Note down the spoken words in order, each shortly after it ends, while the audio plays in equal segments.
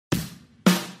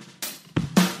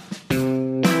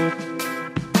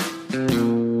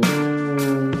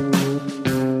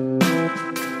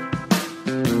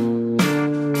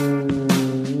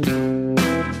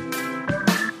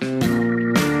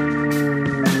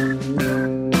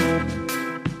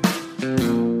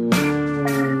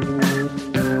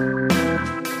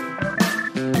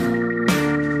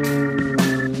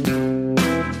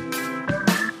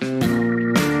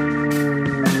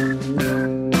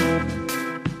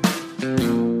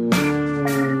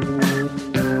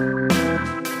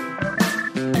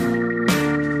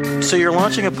So you're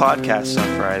launching a podcast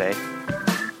on Friday.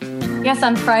 Yes,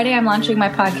 on Friday I'm launching my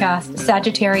podcast,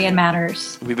 Sagittarian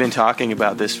Matters. We've been talking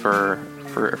about this for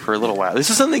a little while. This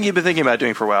is something you've been thinking about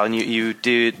doing for a while, and you've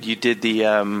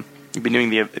been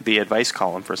doing the advice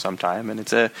column for some time, and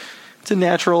it's a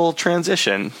natural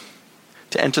transition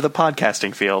to enter the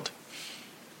podcasting field.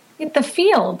 The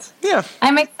field? Yeah.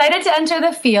 I'm excited to enter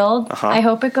the field. Uh-huh. I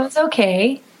hope it goes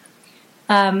okay.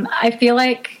 I feel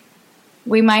like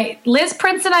Liz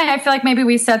Prince and I feel like maybe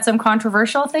we said some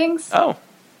controversial things. Oh.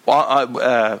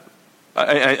 Well,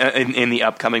 in the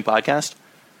upcoming podcast?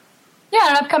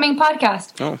 Yeah, an upcoming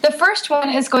podcast. Oh. The first one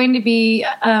is going to be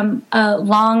a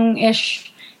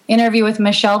long-ish interview with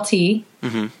Michelle T.,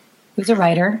 who's a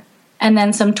writer, and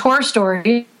then some tour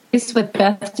stories with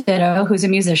Beth Ditto, who's a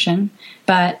musician.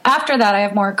 But after that, I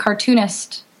have more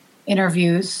cartoonist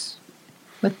interviews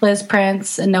with Liz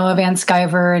Prince and Noah Van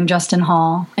Sciver and Justin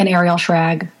Hall and Ariel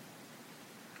Schrag.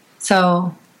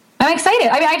 So I'm excited.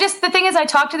 I mean, the thing is, I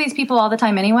talk to these people all the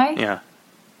time anyway. Yeah.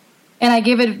 And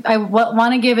I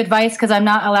want to give advice because I'm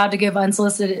not allowed to give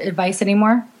unsolicited advice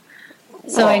anymore.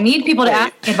 So I need people to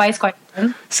ask advice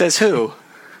questions. Says who?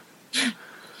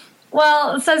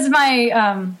 Well, it says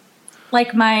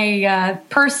my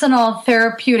personal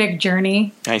therapeutic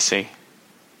journey. I see.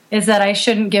 Is that I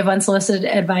shouldn't give unsolicited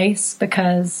advice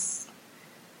because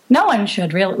no one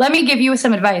should really. Let me give you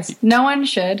some advice. No one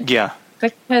should. Yeah.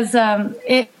 Because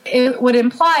it would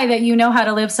imply that you know how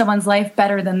to live someone's life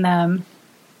better than them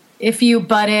if you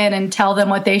butt in and tell them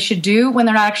what they should do when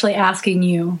they're not actually asking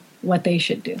you what they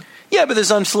should do. Yeah, but there's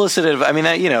unsolicited. I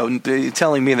mean,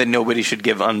 telling me that nobody should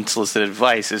give unsolicited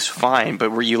advice is fine.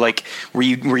 But were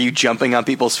you jumping on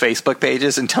people's Facebook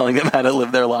pages and telling them how to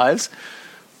live their lives?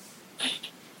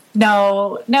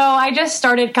 No. I just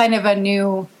started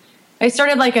I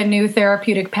started like a new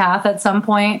therapeutic path at some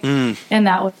point, and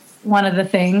that was one of the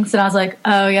things. And I was like,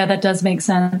 oh yeah, that does make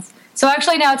sense. So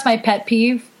actually now it's my pet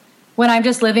peeve when I'm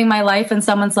just living my life and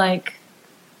someone's like,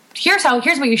 here's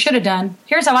what you should have done.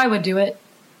 Here's how I would do it.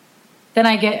 Then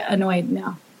I get annoyed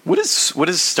now. What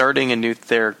does starting a new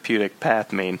therapeutic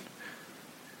path mean?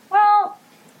 Well,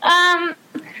 sometimes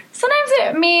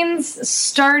it means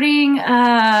starting.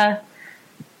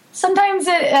 Sometimes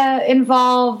it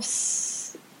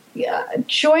involves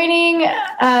joining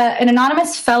an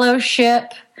anonymous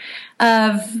fellowship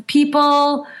of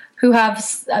people who have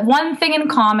one thing in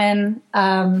common,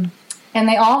 and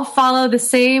they all follow the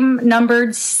same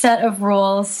numbered set of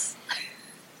rules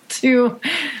to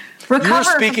recover. You're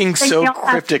speaking so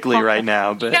cryptically right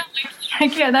now, but I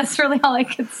can't. That's really all I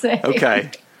could say.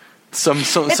 Okay, some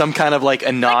kind of like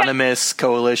anonymous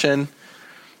coalition.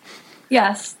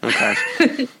 Yes.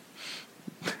 Okay.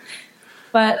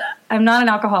 But I'm not an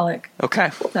alcoholic.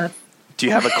 Okay. Do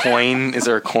you have a coin? Is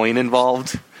there a coin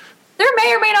involved? There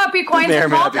may or may not be coins involved. There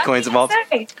may not be coins involved.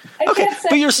 I Okay, can't say.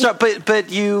 but you're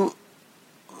but you.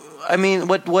 I mean,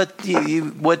 what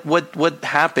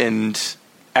happened?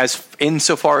 As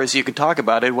insofar as you could talk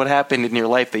about it, what happened in your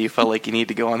life that you felt like you need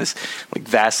to go on this like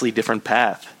vastly different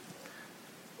path?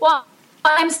 Well,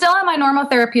 I'm still on my normal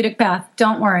therapeutic path.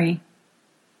 Don't worry.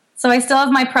 So I still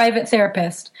have my private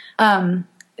therapist.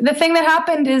 The thing that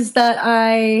happened is that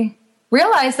I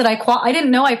realized that I didn't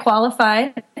know I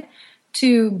qualified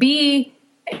to be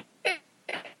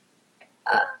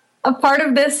a part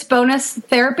of this bonus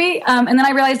therapy. And then I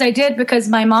realized I did because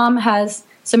my mom has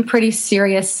some pretty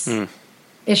serious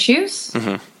issues,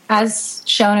 as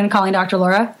shown in Calling Dr.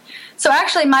 Laura. So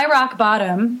actually my rock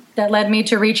bottom that led me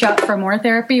to reach out for more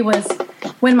therapy was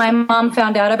when my mom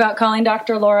found out about Calling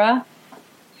Dr. Laura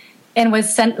and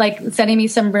was sending me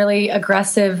some really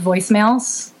aggressive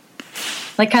voicemails,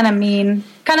 like kind of mean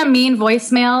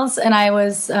voicemails. And I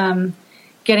was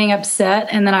getting upset.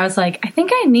 And then I was like, I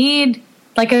think I need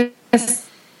like a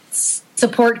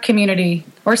support community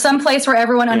or some place where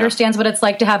everyone understands what it's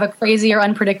like to have a crazy or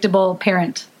unpredictable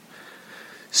parent.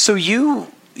 So you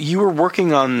were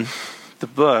working on the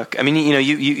book. I mean,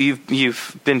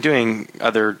 you've been doing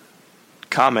other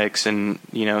comics and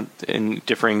in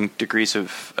differing degrees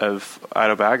of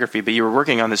autobiography, but you were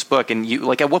working on this book, and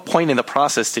you at what point in the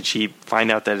process did she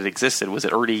find out that it existed? Was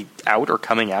it already out or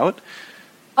coming out?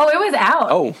 Oh, it was out.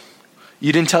 Oh,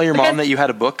 you didn't tell your mom that you had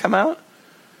a book come out?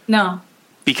 No,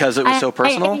 because it was so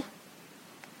personal.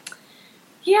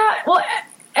 Yeah, well,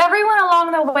 everyone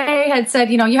along the way had said,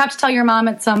 you have to tell your mom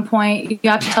at some point. You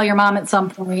have to tell your mom at some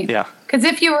point. Yeah. Because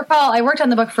if you recall, I worked on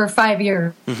the book for 5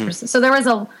 years. So there was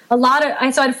a lot of, I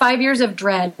had 5 years of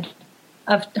dread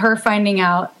of her finding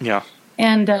out. Yeah.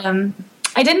 And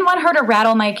I didn't want her to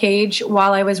rattle my cage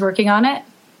while I was working on it.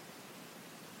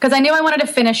 Because I knew I wanted to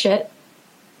finish it,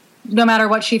 no matter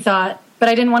what she thought. but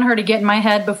I didn't want her to get in my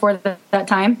head before that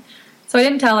time. So I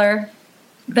didn't tell her.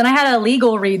 Then I had a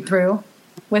legal read through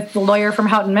with the lawyer from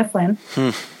Houghton Mifflin,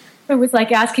 who was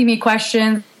like asking me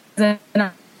questions, and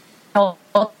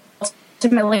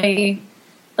ultimately,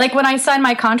 like when I signed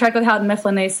my contract with Houghton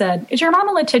Mifflin, they said, "Is your mom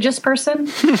a litigious person?"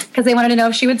 Because they wanted to know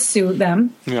if she would sue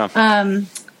them. Yeah.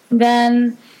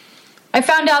 Then I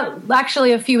found out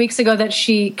actually a few weeks ago that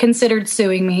she considered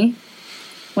suing me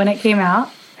when it came out.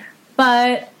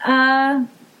 But the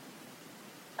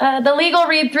legal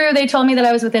read through, they told me that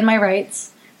I was within my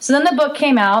rights. So then the book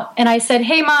came out, and I said,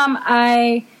 "Hey, Mom,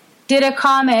 I did a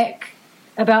comic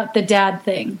about the dad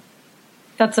thing."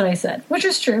 That's what I said, which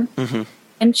is true. Mm-hmm.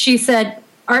 And she said,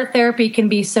 "Art therapy can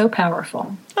be so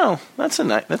powerful." Oh, that's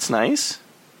nice.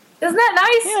 Isn't that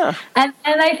nice? Yeah.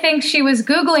 And I think she was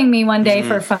Googling me one day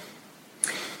for fun.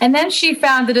 And then she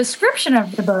found the description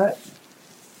of the book,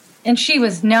 and she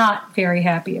was not very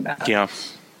happy about it. Yeah.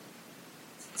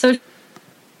 So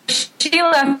she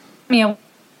left me a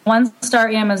 1-star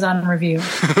Amazon review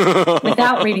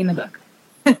without reading the book.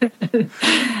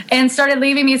 And started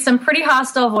leaving me some pretty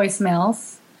hostile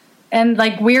voicemails and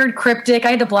like weird cryptic. I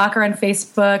had to block her on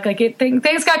Facebook. Like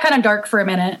things got kind of dark for a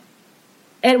minute.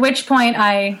 At which point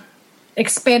I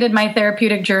expanded my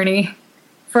therapeutic journey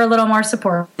for a little more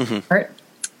support. And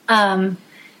so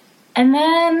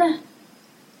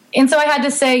I had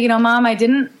to say, you know, Mom, I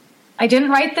didn't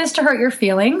write this to hurt your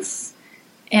feelings,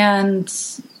 and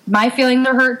my feelings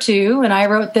are hurt too. And I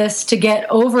wrote this to get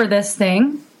over this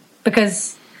thing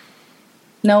because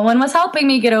no one was helping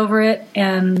me get over it.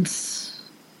 And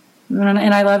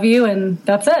I love you, and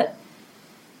that's it.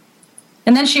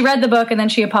 And then she read the book, and then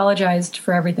she apologized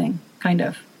for everything, kind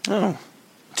of. Oh.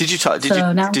 Did you talk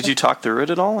through it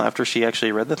at all after she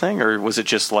actually read the thing, or was it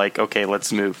just like, okay,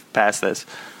 let's move past this?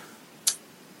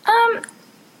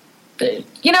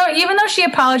 You know, even though she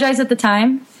apologized at the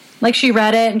time, like she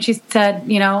read it and she said,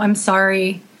 you know, "I'm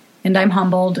sorry and I'm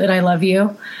humbled and I love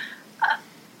you."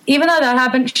 Even though that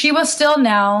happened, she will still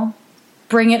now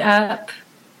bring it up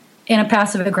in a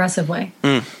passive aggressive way.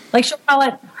 Like she'll call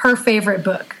it her favorite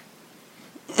book.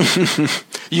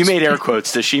 You made air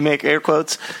quotes. Does she make air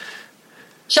quotes?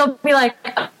 She'll be like,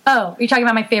 "Oh, you're talking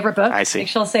about my favorite book?" I see. Like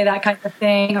she'll say that kind of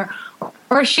thing,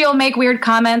 or she'll make weird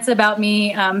comments about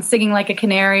me singing like a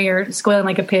canary or squealing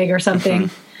like a pig or something.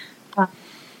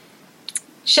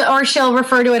 She'll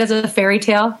refer to it as a fairy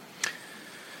tale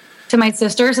to my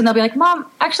sisters, and they'll be like, "Mom,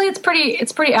 actually, it's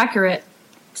pretty accurate.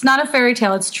 It's not a fairy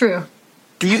tale; it's true."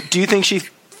 Do you think she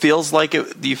feels like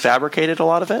you fabricated a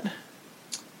lot of it?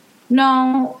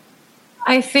 No.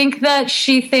 I think that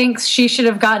she thinks she should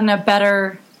have gotten a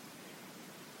better...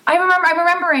 I'm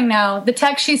remembering now. The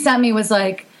text she sent me was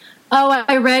like, "Oh,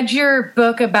 I read your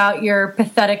book about your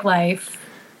pathetic life.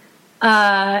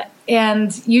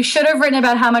 And you should have written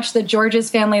about how much the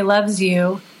George's family loves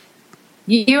you.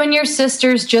 You and your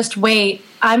sisters just wait.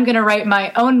 I'm going to write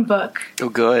my own book." Oh,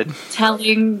 good.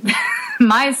 Telling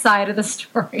my side of the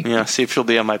story. Yeah, see if she'll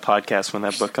be on my podcast when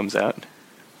that book comes out.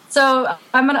 So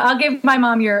I'll give my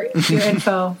mom your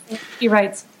info. She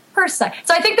writes her side.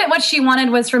 So I think that what she wanted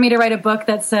was for me to write a book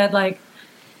that said, like,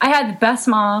 I had the best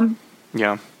mom.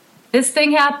 Yeah. This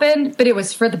thing happened, but it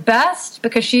was for the best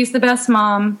because she's the best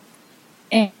mom.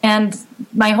 And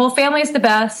my whole family is the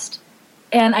best.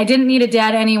 And I didn't need a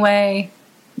dad anyway.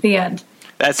 The end.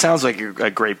 That sounds like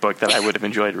a great book that I would have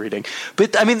enjoyed reading.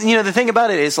 But, I mean, you know, the thing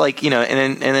about it is, like, you know,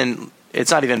 and then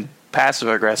it's not even passive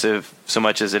aggressive so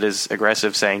much as it is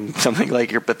aggressive, saying something like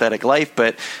your pathetic life.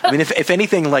 But I mean, if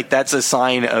anything, like, that's a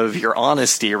sign of your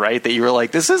honesty, right? That you were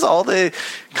like, this is all the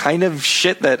kind of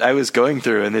shit that I was going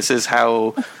through, and this is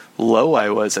how low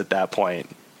I was at that point.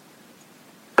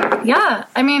 Yeah,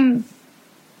 I mean,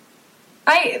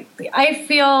 I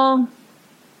feel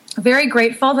very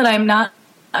grateful that I'm not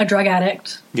a drug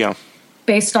addict. Yeah.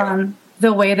 Based on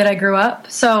the way that I grew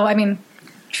up. So, I mean,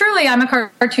 truly, I'm a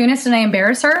cartoonist and I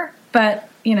embarrass her. But,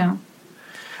 you know,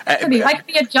 I could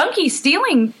be a junkie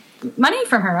stealing money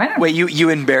from her. I don't know. Wait, you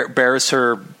embarrass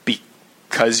her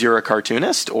because you're a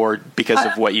cartoonist or because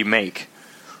of what you make?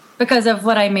 Because of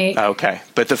what I make. Okay.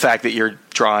 But the fact that you're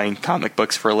drawing comic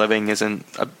books for a living isn't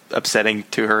upsetting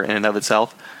to her in and of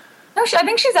itself? No, I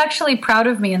think she's actually proud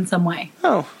of me in some way.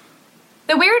 Oh.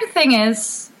 The weird thing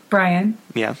is, Brian.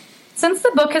 Yeah. Since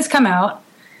the book has come out,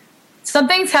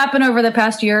 something's happened over the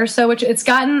past year or so, which it's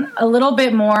gotten a little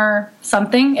bit more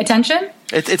attention.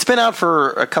 It's been out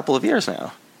for a couple of years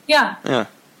now. Yeah. Yeah.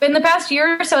 In the past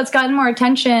year or so, it's gotten more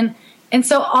attention. And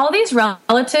so all these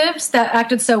relatives that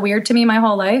acted so weird to me my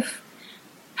whole life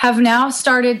have now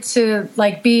started to,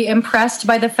 like, be impressed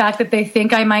by the fact that they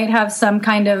think I might have some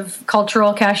kind of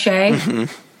cultural cachet. Mm-hmm.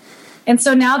 And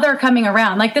so now they're coming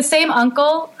around. Like the same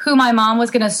uncle who my mom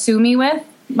was going to sue me with,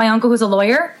 my uncle who's a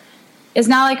lawyer, is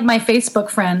now like my Facebook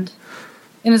friend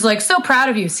and is like, so proud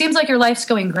of you. Seems like your life's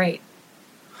going great.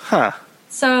 Huh.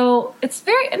 So it's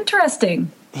very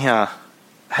interesting. Yeah.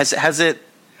 Has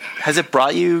it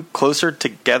brought you closer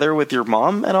together with your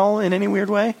mom at all in any weird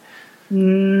way?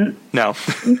 No.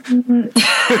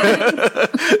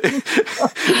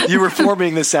 You were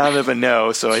forming the sound of a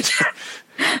no, so I...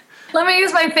 Let me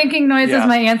use my thinking noise as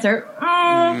my answer.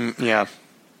 Yeah.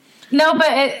 No,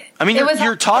 but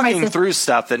you're talking through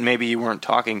stuff that maybe you weren't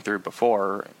talking through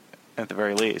before, at the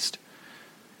very least.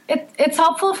 It's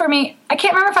helpful for me. I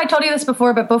can't remember if I told you this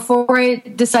before, but before I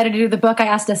decided to do the book, I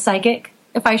asked a psychic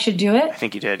if I should do it. I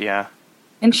think you did, yeah.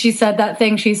 And she said that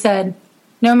thing. She said,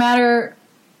 no matter...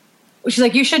 She's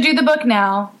like, you should do the book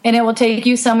now, and it will take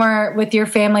you somewhere with your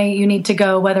family you need to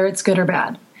go, whether it's good or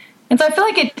bad. And so I feel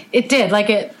like it did. Like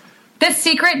this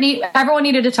secret, everyone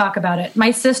needed to talk about it.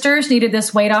 My sisters needed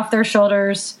this weight off their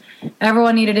shoulders.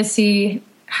 Everyone needed to see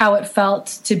how it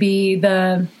felt to be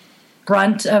the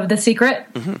brunt of the secret.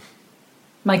 Mm-hmm.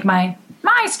 Like my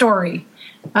story.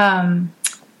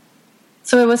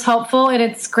 So it was helpful, and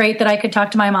it's great that I could talk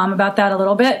to my mom about that a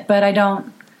little bit, but I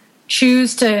don't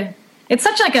choose to... It's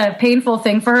such like a painful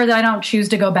thing for her that I don't choose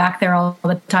to go back there all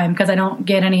the time because I don't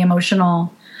get any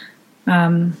emotional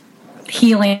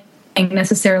healing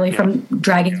necessarily from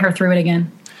dragging her through it again.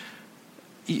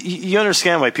 You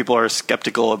understand why people are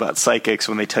skeptical about psychics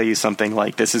when they tell you something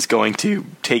like this is going to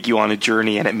take you on a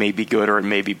journey and it may be good or it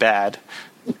may be bad.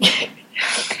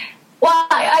 Well,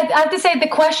 I have to say the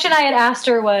question I had asked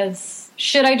her was,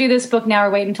 should I do this book now or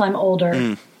wait until I'm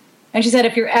older? And she said,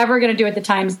 if you're ever going to do it, the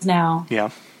time's now. Yeah.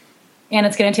 And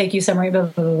it's going to take you somewhere. Blah,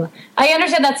 blah, blah, blah. I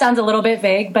understand that sounds a little bit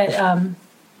vague, but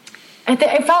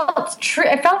it felt true.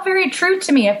 It felt very true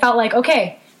to me. It felt like,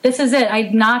 okay, this is it.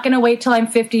 I'm not going to wait till I'm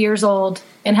 50 years old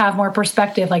and have more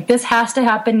perspective. Like this has to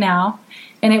happen now,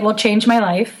 and it will change my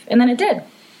life. And then it did.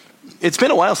 It's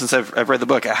been a while since I've read the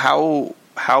book. How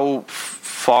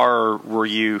far were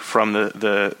you from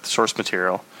the source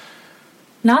material?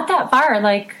 Not that far.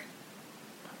 Like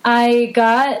I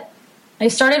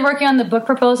started working on the book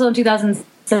proposal in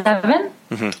 2007.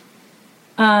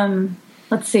 Mm-hmm.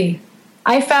 Let's see.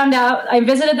 I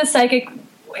visited the psychic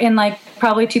in like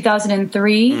probably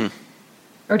 2003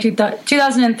 or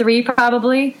 2003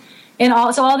 probably. And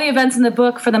all the events in the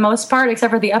book for the most part,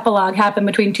 except for the epilogue, happened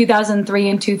between 2003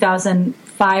 and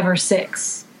 2005 or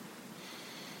 6.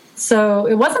 So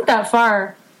it wasn't that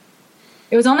far.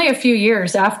 It was only a few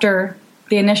years after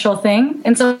the initial thing.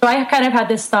 And so I kind of had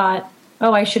this thought,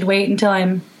 I should wait until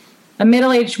I'm a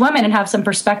middle-aged woman and have some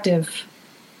perspective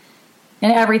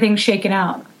and everything's shaken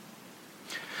out.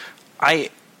 I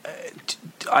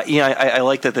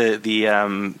like that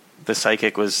the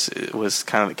psychic was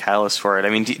kind of the catalyst for it. I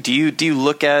mean, do you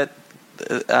look at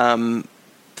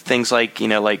things like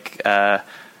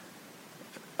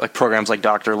programs like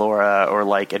Dr. Laura or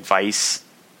like advice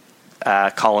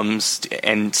columns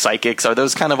and psychics? Are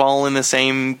those kind of all in the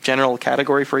same general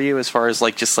category for you as far as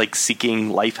just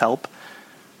seeking life help?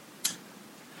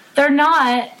 They're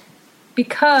not,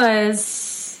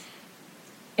 because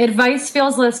advice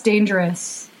feels less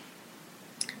dangerous.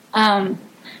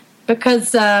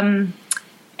 Because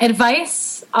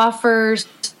advice offers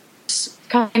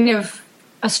kind of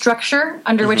a structure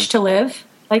under which to live.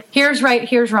 Like, here's right,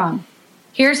 here's wrong.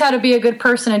 Here's how to be a good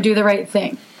person and do the right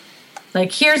thing.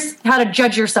 Like, here's how to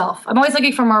judge yourself. I'm always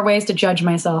looking for more ways to judge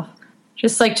myself.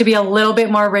 Just to be a little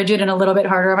bit more rigid and a little bit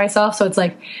harder on myself. So it's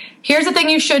like, here's the thing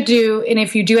you should do. And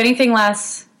if you do anything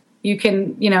less, you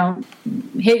can,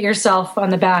 hit yourself on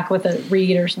the back with a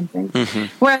reed or something. Mm-hmm.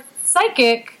 Whereas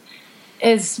psychic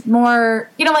is more,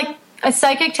 like a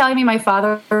psychic telling me my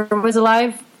father was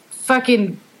alive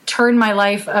fucking turned my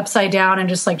life upside down and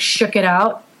just shook it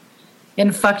out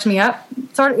and fucked me up.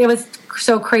 It was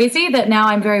so crazy that now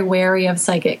I'm very wary of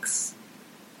psychics.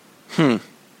 And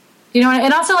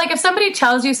also if somebody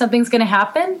tells you something's going to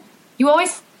happen, you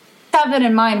always have that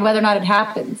in mind whether or not it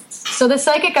happens. So the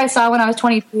psychic I saw when I was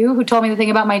 22 who told me the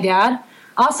thing about my dad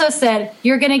also said,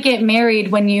 you're going to get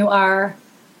married when you are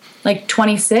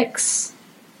 26.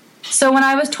 So when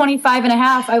I was 25 and a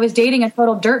half, I was dating a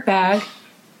total dirtbag,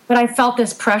 but I felt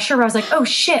this pressure where I was like, oh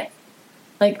shit.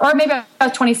 Or maybe I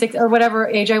was 26 or whatever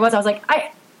age I was like,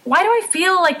 why do I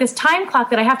feel like this time clock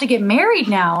that I have to get married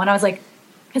now? And I was like,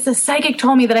 because the psychic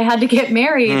told me that I had to get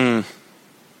married.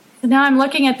 So now I'm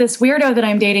looking at this weirdo that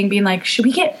I'm dating being like, should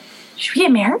we get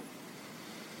married?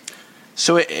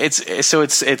 So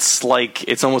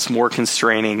it's almost more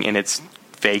constraining in its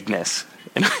vagueness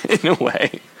in a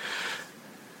way.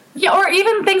 Yeah, or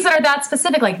even things that are that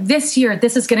specific, like this year,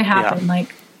 this is going to happen. Yeah.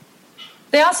 Like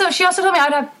she also told me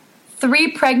I'd have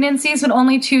 3 pregnancies with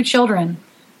only 2 children.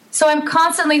 So I'm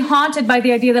constantly haunted by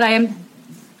the idea that I am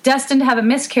destined to have a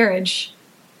miscarriage.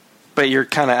 But you're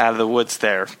kind of out of the woods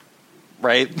there,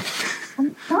 right?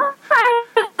 I'm not out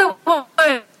of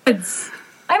the woods.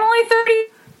 I'm only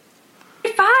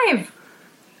 35.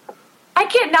 I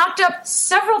get knocked up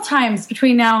several times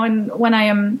between now and when I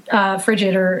am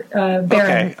frigid or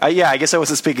barren. Okay. I guess I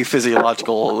wasn't speaking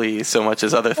physiologically so much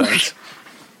as other things.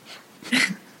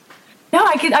 No,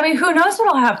 I mean, who knows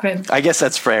what'll happen? I guess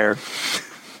that's fair.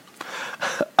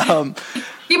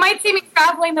 You might see me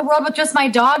traveling the world with just my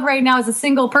dog right now as a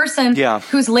single person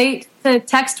who's late to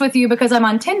text with you because I'm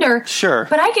on Tinder. Sure.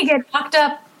 But I could get knocked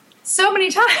up so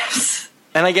many times.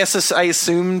 And I guess I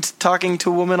assumed talking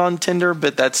to a woman on Tinder,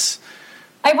 but that's...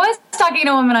 I was talking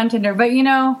to a woman on Tinder, but you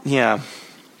know... Yeah.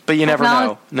 But you never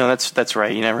know. No, that's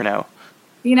right. You never know.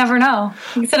 You never know.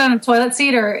 You can sit on a toilet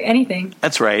seat or anything.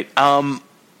 That's right.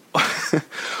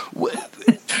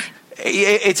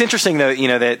 It's interesting, though, you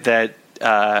know, that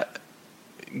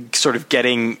sort of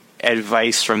getting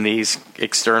advice from these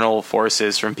external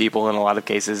forces from people in a lot of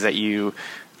cases that you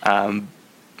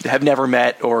have never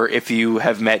met, or if you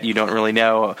have met, you don't really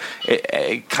know.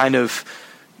 It kind of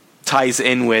ties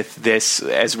in with this,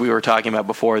 as we were talking about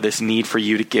before, this need for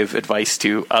you to give advice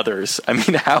to others. I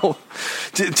mean, how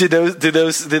did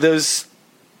those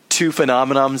two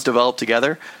phenomenons develop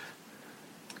together?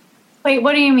 Wait,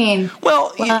 what do you mean?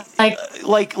 Well,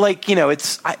 like you know,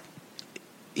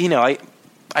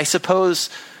 I suppose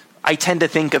I tend to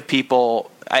think of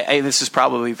people. This is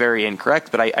probably very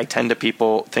incorrect, but I tend to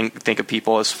think of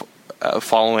people as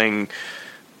following,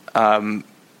 one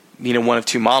of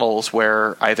two models,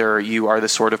 where either you are the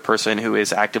sort of person who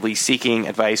is actively seeking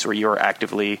advice, or you are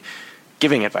actively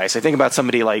giving advice. I think about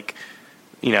somebody like,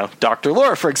 Dr.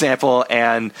 Laura, for example,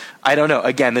 and I don't know.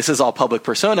 Again, this is all public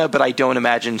persona, but I don't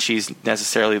imagine she's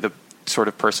necessarily the sort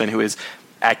of person who is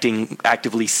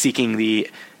actively seeking the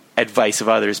advice of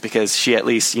others, because she at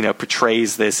least,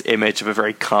 portrays this image of a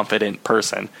very confident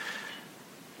person.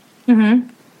 Mm-hmm.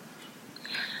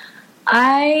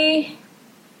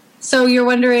 So you're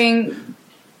wondering...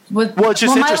 Well, it's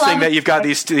just interesting that you've got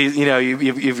these two,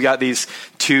 you've got these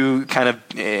two kind of,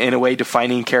 in a way,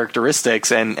 defining characteristics,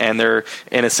 and they're,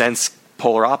 in a sense,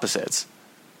 polar opposites.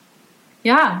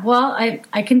 Yeah, well,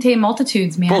 I contain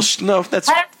multitudes, man. No,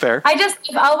 that's fair. I've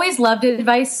always loved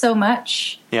advice so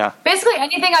much. Yeah. Basically,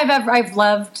 anything I've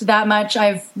loved that much,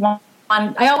 I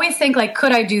always think, like,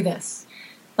 could I do this?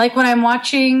 Like when I'm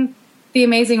watching The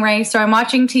Amazing Race, or I'm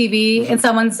watching TV and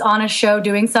someone's on a show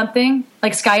doing something,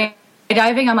 like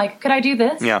skydiving, I'm like, could I do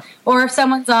this? Yeah. Or if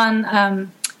someone's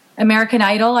on American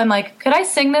Idol, I'm like, could I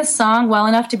sing this song well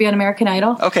enough to be on American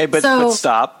Idol? Okay, but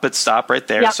stop right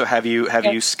there. Yeah. So have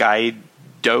you sky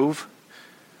dove?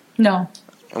 No.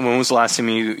 And when was the last time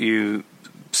you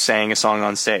sang a song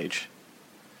on stage?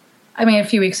 I mean, a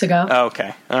few weeks ago. Oh,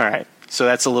 okay. All right. So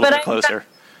that's a little bit closer.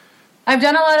 I've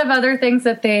done a lot of other things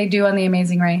that they do on The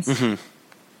Amazing Race. Mm-hmm.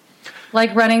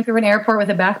 Like running through an airport with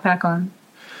a backpack on.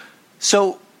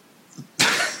 So...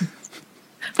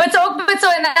 But so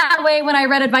in that way, when I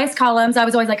read advice columns, I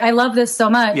was always like, I love this so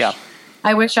much. Yeah.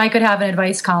 I wish I could have an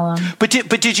advice column. But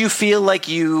did you feel like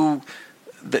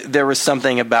there was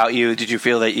something about you? Did you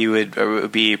feel that you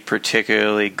would be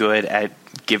particularly good at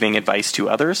giving advice to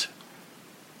others?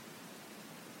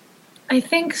 I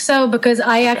think so, because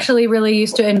I actually really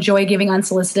used to enjoy giving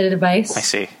unsolicited advice. I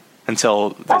see. Until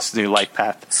this new life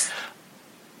path.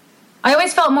 I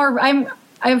always felt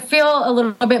I feel a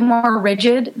little bit more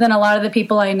rigid than a lot of the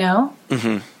people I know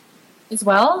as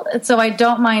well. So I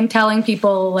don't mind telling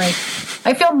people, like,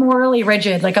 I feel morally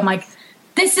rigid. Like, I'm like,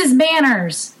 this is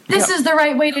manners. This is the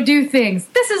right way to do things.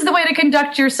 This is the way to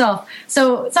conduct yourself.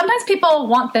 So sometimes people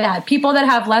want that. People that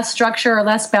have less structure or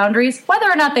less boundaries, whether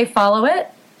or not they follow it,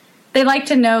 they like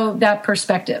to know that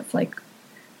perspective. Like,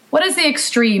 what is the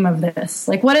extreme of this?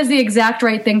 Like, what is the exact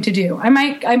right thing to do? I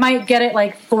might get it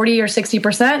like 40 or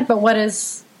 60%, but what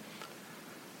is...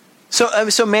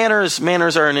 So manners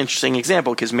are an interesting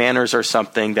example, because manners are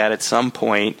something that at some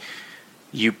point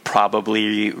you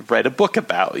probably read a book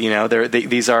about.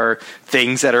 These are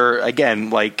things that are, again,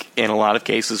 like in a lot of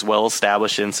cases, well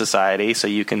established in society. So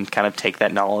you can kind of take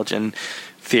that knowledge and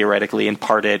theoretically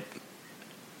impart it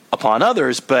upon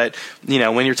others. But,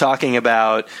 when you're talking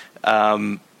about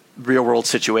real world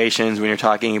situations, when you're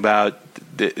talking about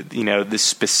the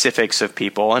specifics of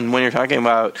people, and when you're talking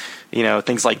about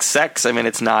things like sex, I mean,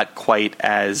 it's not quite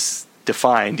as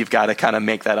defined. You've got to kind of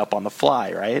make that up on the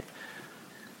fly, right?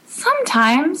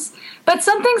 Sometimes, but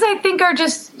some things I think are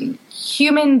just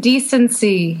human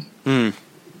decency. You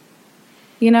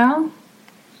know?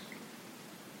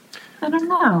 I don't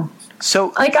know.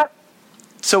 So, like,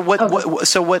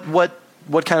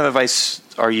 what kind of advice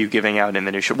are you giving out in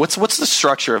the new show? What's the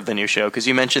structure of the new show? Because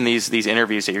you mentioned these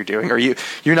interviews that you're doing. Are you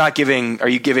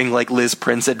giving like Liz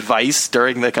Prince advice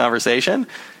during the conversation?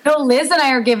 No, Liz and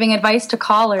I are giving advice to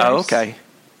callers. Oh, okay.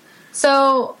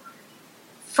 So,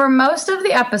 for most of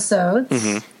the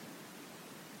episodes,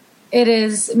 it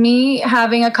is me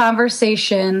having a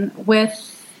conversation with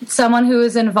someone who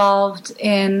is involved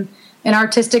in an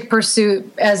artistic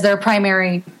pursuit as their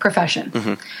primary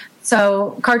profession.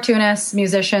 So cartoonists,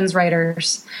 musicians,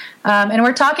 writers. And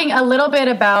we're talking a little bit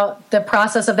about the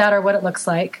process of that or what it looks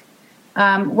like.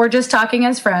 We're just talking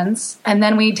as friends, and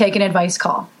then we take an advice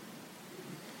call.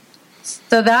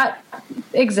 So that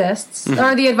exists,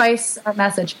 or the advice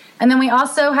message. And then I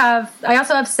also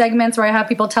have segments where I have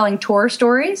people telling tour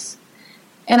stories.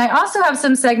 And I also have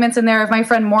some segments in there of my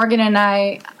friend Morgan and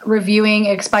I reviewing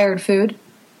expired food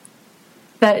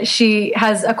that she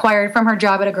has acquired from her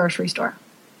job at a grocery store.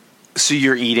 So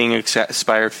you're eating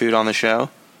expired food on the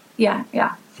show? Yeah.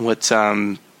 What's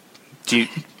I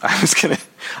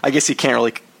guess you can't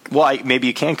really. Well, maybe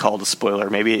you can call it a spoiler.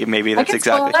 Maybe that's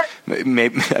exactly.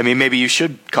 Maybe you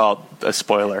should call it a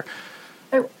spoiler.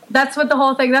 That's what the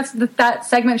whole thing. That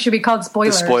segment should be called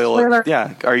spoilers. The spoiler.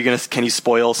 Yeah. Can you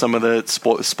spoil some of the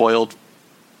spoiled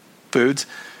foods?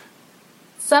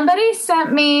 Somebody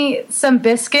sent me some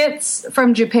biscuits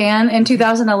from Japan in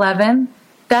 2011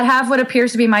 that have what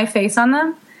appears to be my face on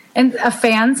them, and a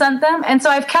fan sent them. And so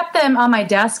I've kept them on my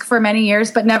desk for many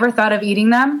years, but never thought of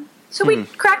eating them. So we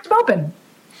cracked them open.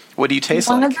 What do you taste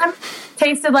One like? of them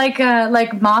tasted like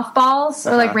mothballs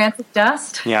or like rancid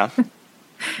dust. Yeah.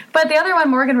 But the other one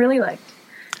Morgan really liked.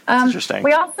 Interesting.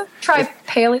 We also try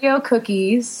paleo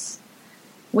cookies.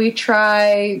 We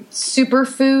try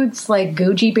superfoods like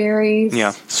goji berries.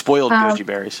 Yeah, spoiled goji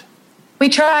berries. We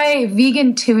try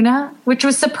vegan tuna, which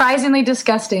was surprisingly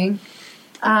disgusting.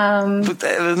 But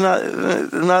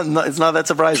it's not that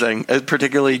surprising,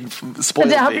 particularly spoiled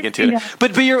vegan tuna. Yeah.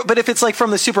 But if it's like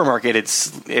from the supermarket,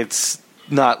 it's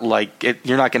not like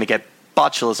you're not going to get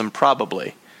botulism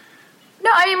probably. No,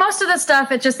 I mean, most of the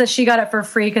stuff, it's just that she got it for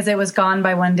free because it was gone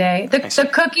by one day. The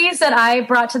cookies that I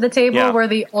brought to the table were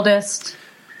the oldest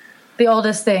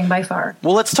thing by far.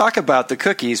 Well, let's talk about the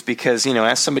cookies because,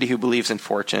 as somebody who believes in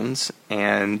fortunes,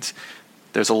 and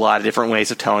there's a lot of different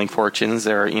ways of telling fortunes.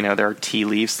 There are tea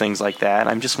leaves, things like that.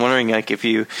 I'm just wondering, like, if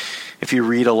you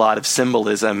read a lot of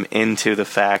symbolism into the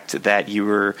fact that you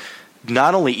were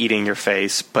not only eating your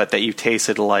face, but that you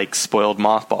tasted like spoiled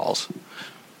mothballs.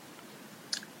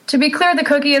 To be clear, the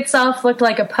cookie itself looked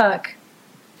like a puck.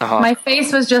 My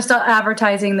face was just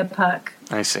advertising the puck.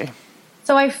 I see.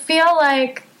 So I feel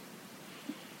like,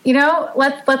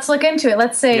 let's look into it.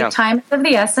 Let's say time is of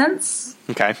the essence.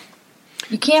 Okay.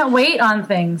 You can't wait on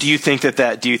things. Do you think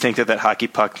that hockey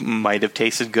puck might have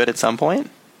tasted good at some point?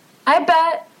 I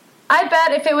bet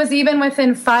if it was even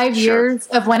within 5 years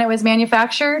of when it was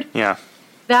manufactured,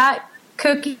 that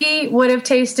cookie would have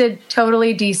tasted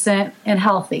totally decent and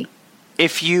healthy.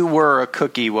 If you were a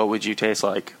cookie, what would you taste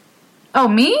like? Oh,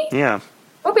 me? Yeah. It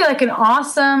would be like an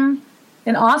awesome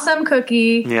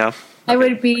cookie. Yeah. Okay. I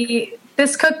would be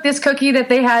this cookie that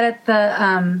they had at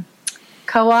the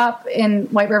co-op in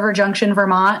White River Junction,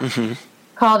 Vermont,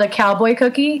 called a cowboy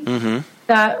cookie.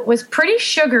 That was pretty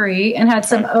sugary and had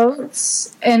some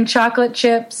oats and chocolate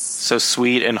chips. So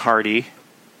sweet and hearty.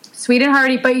 Sweet and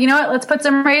hearty, but you know what? Let's put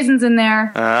some raisins in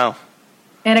there. Oh.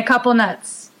 And a couple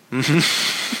nuts.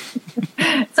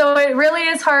 So it really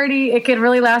is hearty. It can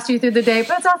really last you through the day,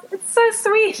 but it's so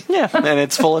sweet. Yeah, and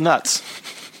it's full of nuts.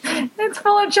 It's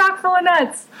chock full of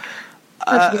nuts.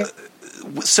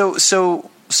 So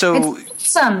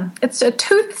it's a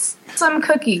toothsome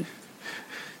cookie.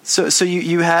 So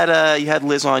you had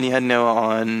Liz on, you had Noah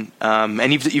on,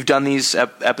 and you've done these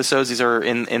episodes. These are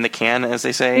in the can, as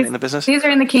they say in the business. These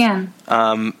are in the can.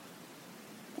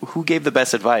 Who gave the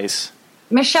best advice?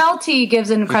 Michelle T gives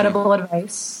incredible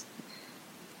advice.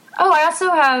 Oh, I also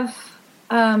have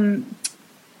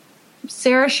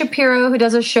Sarah Shapiro, who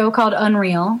does a show called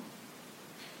Unreal.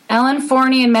 Ellen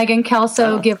Forney and Megan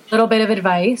Kelso give a little bit of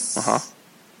advice.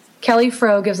 Kelly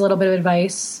Froh gives a little bit of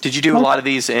advice. Did you do a lot of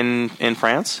these in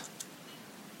France?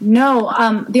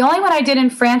 No. The only one I did in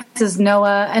France is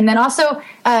Noah, and then also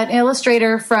an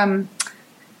illustrator from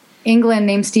England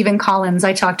named Stephen Collins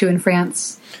I talked to in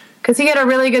France. Because he had a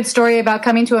really good story about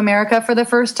coming to America for the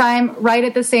first time, right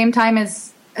at the same time as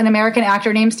an American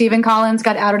actor named Stephen Collins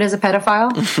got outed as a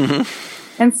pedophile.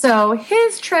 And so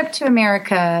his trip to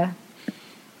America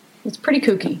was pretty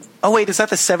kooky. Oh, wait, is that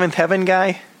the Seventh Heaven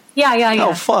guy? Yeah.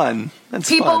 Oh, fun. That's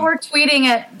People fun. were tweeting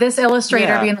at this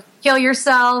illustrator being like, kill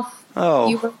yourself. Oh.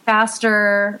 You were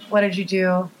faster. What did you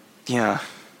do? Yeah.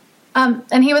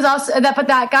 And he was also but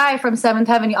that guy from Seventh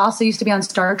Heaven, he also used to be on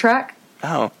Star Trek.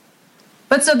 Oh.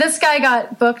 But so this guy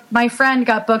got booked. My friend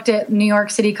got booked at New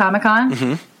York City Comic Con.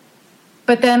 Mm-hmm.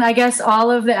 But then I guess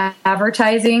all of the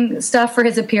advertising stuff for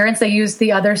his appearance, they used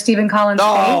the other Stephen Collins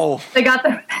face. They got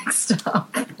them mixed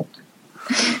up.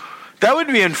 That would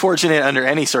be unfortunate under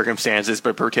any circumstances,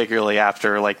 but particularly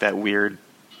after like that weird.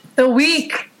 The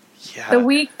week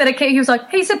that he was like,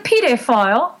 he's a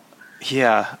pedophile.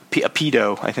 Yeah, a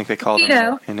pedo, I think they call it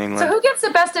in England. So who gets the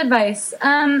best advice?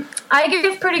 I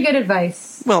give pretty good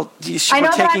advice. Well, we're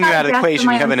taking you out of the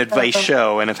equation. You have an advice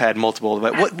show and have had multiple.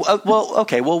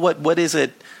 What is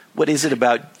it? What is it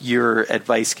about your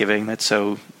advice giving that's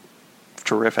so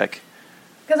terrific?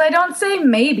 Because I don't say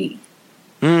maybe.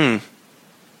 There's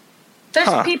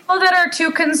people that are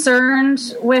too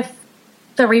concerned with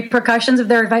the repercussions of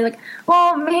their advice. Like,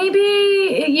 well,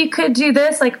 maybe you could do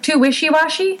this. Like, too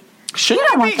wishy-washy.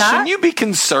 Shouldn't you be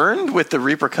concerned with the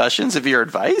repercussions of your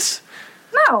advice?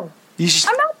 No.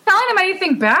 I'm not telling him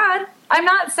anything bad. I'm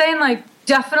not saying, like,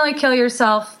 definitely kill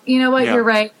yourself. You know what? Yeah. You're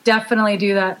right. Definitely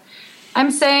do that.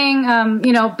 I'm saying,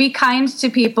 be kind to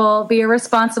people, be a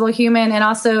responsible human, and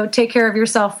also take care of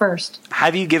yourself first.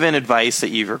 Have you given advice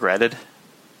that you've regretted?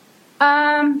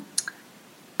 I've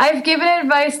given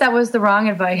advice that was the wrong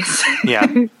advice.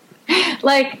 Yeah.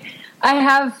 Like, I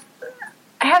have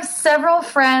several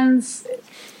friends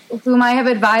whom I have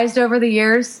advised over the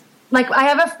years. Like, I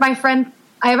have a friend,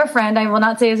 I will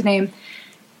not say his name.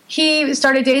 He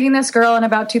started dating this girl in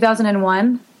about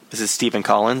 2001. Is it Stephen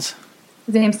Collins?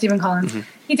 His name's Stephen Collins. Mm-hmm.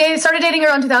 He started dating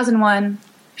her in 2001.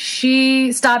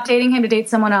 She stopped dating him to date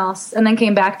someone else and then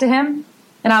came back to him.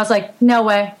 And I was like, no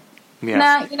way. Yeah.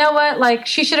 Nah, you know what? Like,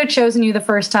 she should have chosen you the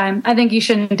first time. I think you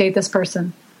shouldn't date this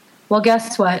person. Well,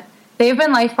 guess what? They've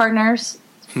been life partners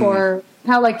for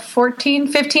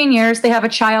 15 years. They have a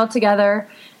child together.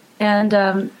 And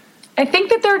I think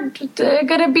that they're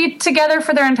going to be together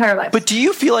for their entire life. But do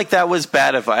you feel like that was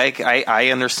bad advice? I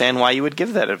understand why you would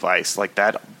give that advice. Like,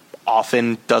 that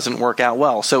often doesn't work out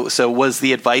well. So was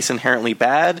the advice inherently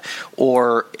bad?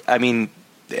 Or, I mean,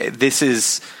 this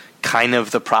is kind of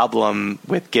the problem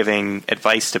with giving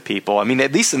advice to people. I mean,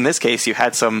 at least in this case, you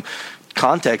had some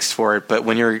context for it, but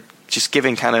when you're just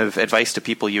giving kind of advice to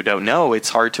people you don't know, it's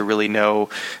hard to really know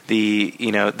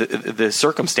the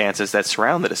circumstances that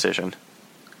surround the decision.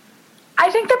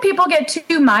 I think that people get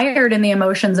too mired in the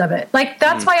emotions of it. Like,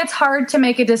 that's why it's hard to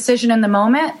make a decision in the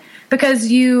moment,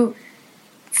 because you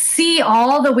see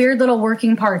all the weird little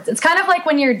working parts. It's kind of like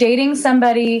when you're dating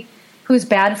somebody who's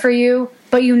bad for you,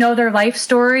 but you know their life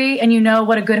story and you know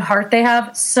what a good heart they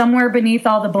have somewhere beneath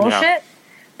all the bullshit. Yeah.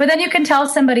 But then you can tell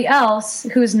somebody else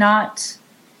who's not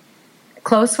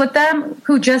close with them,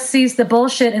 who just sees the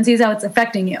bullshit and sees how it's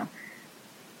affecting you.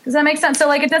 Does that make sense? So,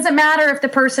 like, it doesn't matter if the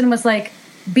person was, like,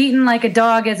 beaten like a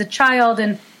dog as a child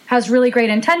and has really great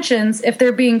intentions. If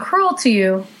they're being cruel to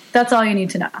you, that's all you need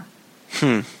to know.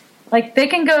 Like, they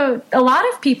can go... A lot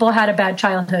of people had a bad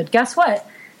childhood. Guess what?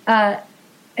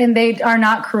 And they are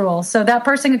not cruel. So that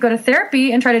person could go to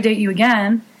therapy and try to date you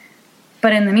again.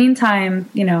 But in the meantime,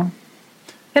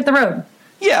 hit the road.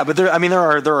 Yeah, but there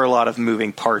are a lot of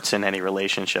moving parts in any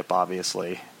relationship,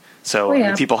 obviously.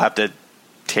 So people have to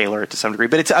tailor it to some degree.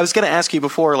 But I was going to ask you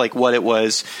before, like, what it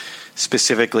was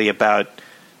specifically about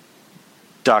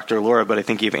Dr. Laura, but I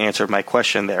think you've answered my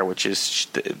question there, which is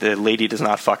the lady does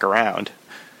not fuck around.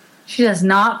 She does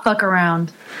not fuck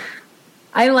around.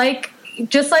 I like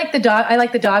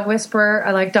the dog whisperer.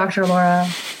 I like Dr. Laura.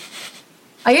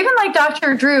 I even like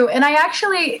Dr. Drew, and I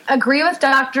actually agree with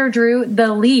Dr. Drew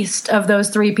the least of those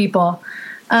three people.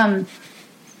 But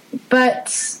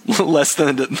less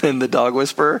than the dog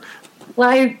whisperer.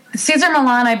 Cesar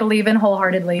Millan, I believe in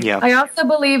wholeheartedly. Yeah. I also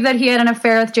believe that he had an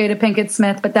affair with Jada Pinkett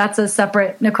Smith, but that's a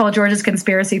separate Nicole George's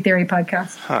conspiracy theory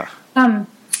podcast. Huh.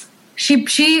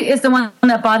 She is the one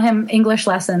that bought him English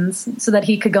lessons so that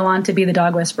he could go on to be the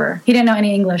dog whisperer. He didn't know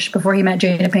any English before he met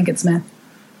Jada Pinkett Smith.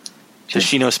 Does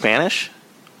she know Spanish?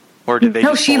 Or did they?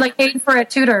 No, she paid for a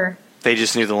tutor. They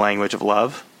just knew the language of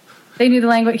love? They knew the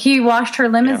language. He washed her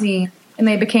limousine, and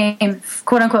they became,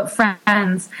 quote-unquote,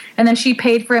 friends. And then she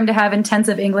paid for him to have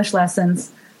intensive English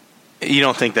lessons. You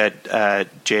don't think that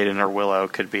Jaden or Willow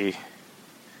could be...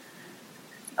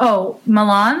 Oh,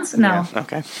 Milan's? No. Yeah,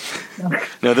 okay.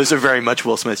 No, those are very much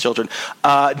Will Smith's children.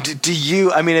 Do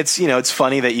you? I mean, it's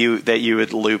funny that you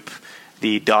would loop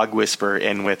the dog whisper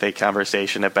in with a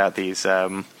conversation about these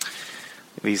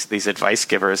advice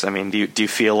givers. I mean, do you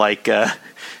feel like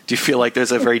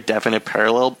there's a very definite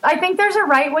parallel? I think there's a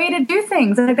right way to do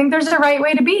things, and I think there's a right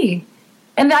way to be.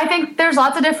 And I think there's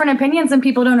lots of different opinions, and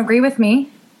people don't agree with me.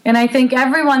 And I think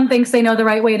everyone thinks they know the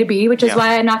right way to be, which is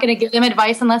why I'm not going to give them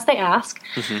advice unless they ask.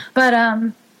 Mm-hmm. But,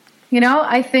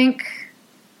 I think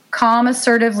calm,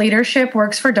 assertive leadership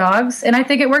works for dogs, and I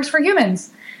think it works for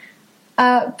humans.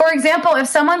 For example, if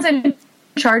someone's in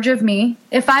charge of me,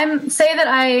 if say that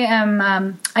I am,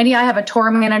 I have a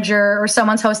tour manager, or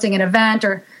someone's hosting an event,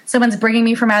 or someone's bringing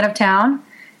me from out of town,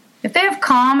 if they have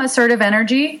calm, assertive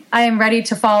energy, I am ready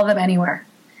to follow them anywhere.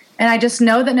 And I just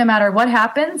know that no matter what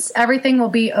happens, everything will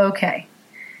be okay.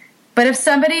 But if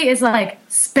somebody is like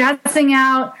spazzing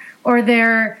out, or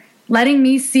they're letting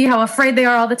me see how afraid they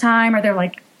are all the time, or they're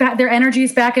like, their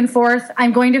energy's back and forth,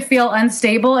 I'm going to feel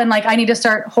unstable, and like I need to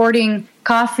start hoarding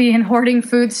coffee and hoarding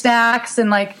food stacks,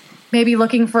 and like maybe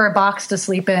looking for a box to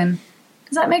sleep in.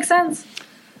 Does that make sense?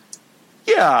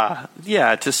 Yeah.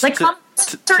 Calm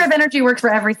sort of energy works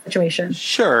for every situation.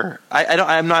 Sure.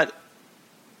 I'm not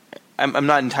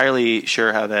entirely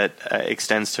sure how that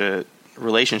extends to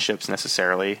relationships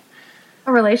necessarily.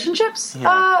 Relationships?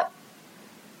 Yeah.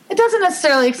 It doesn't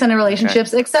necessarily extend to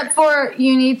relationships, except for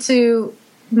you need to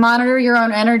monitor your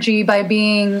own energy by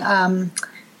being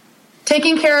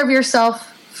taking care of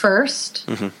yourself first.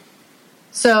 Mm-hmm.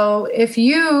 So if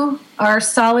you are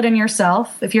solid in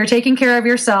yourself, if you're taking care of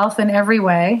yourself in every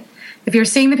way, if you're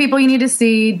seeing the people you need to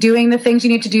see, doing the things you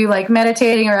need to do, like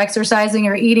meditating or exercising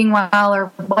or eating well or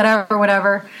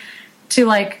whatever, to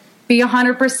like be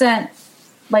 100%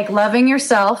 like loving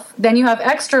yourself, then you have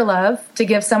extra love to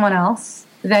give someone else,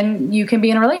 then you can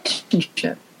be in a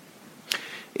relationship.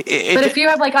 But if you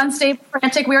have like unstable,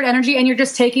 frantic, weird energy, and you're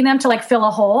just taking them to like fill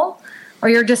a hole, or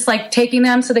you're just like taking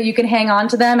them so that you can hang on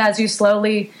to them as you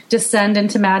slowly descend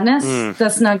into madness,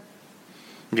 that's not.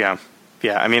 Yeah.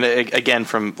 I mean, again,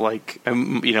 from like,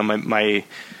 my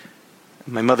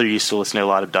mother used to listen to a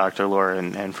lot of Dr. Laura,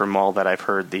 and from all that I've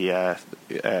heard, the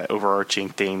overarching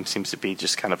theme seems to be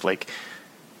just kind of like,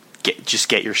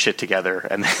 get your shit together,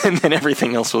 and then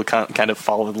everything else will kind of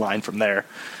fall in line from there.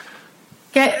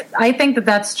 I think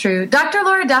that's true. Dr.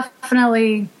 Laura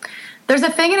definitely, there's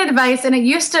a thing in advice, and it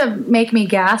used to make me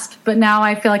gasp, but now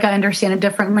I feel like I understand it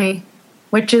differently,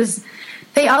 which is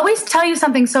they always tell you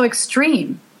something so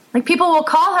extreme. Like people will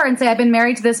call her and say, I've been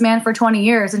married to this man for 20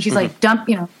 years. And she's like,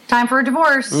 time for a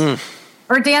divorce.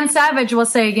 Or Dan Savage will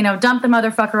say, dump the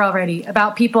motherfucker already,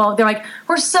 about people. They're like,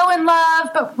 we're so in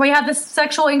love, but we have this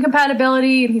sexual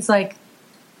incompatibility. And he's like,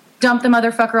 dump the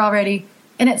motherfucker already.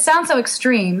 And it sounds so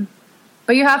extreme.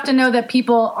 But you have to know that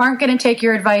people aren't going to take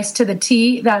your advice to the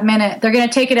T that minute. They're going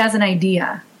to take it as an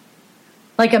idea,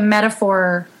 like a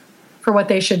metaphor for what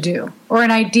they should do, or an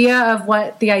idea of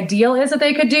what the ideal is that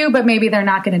they could do, but maybe they're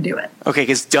not going to do it. Okay,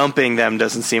 because dumping them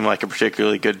doesn't seem like a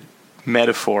particularly good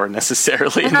metaphor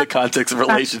necessarily in the context of a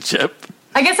relationship.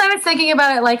 I guess I was thinking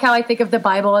about it like how I think of the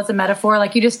Bible as a metaphor.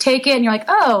 Like you just take it and you're like,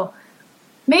 oh,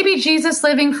 maybe Jesus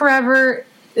living forever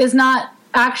is not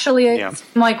actually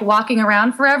like walking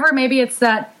around forever. Maybe it's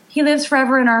that he lives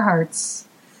forever in our hearts.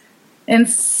 And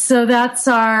so that's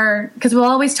because we'll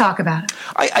always talk about it.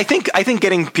 I think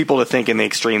getting people to think in the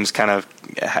extremes kind of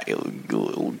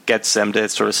gets them to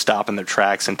sort of stop in their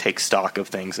tracks and take stock of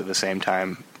things at the same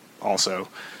time also.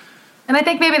 And I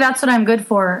think maybe that's what I'm good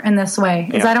for in this way,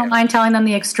 is I don't mind telling them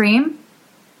the extreme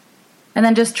and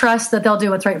then just trust that they'll do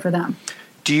what's right for them.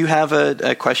 Do you have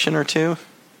a question or two?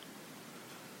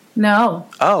 No.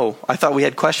 Oh, I thought we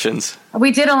had questions.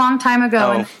 We did a long time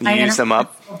ago. Oh, you used them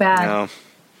up? So bad. No.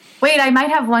 Wait, I might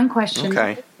have one question.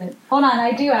 Okay. Hold on,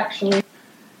 I do actually.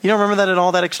 You don't remember that at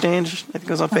all, that exchange? I think it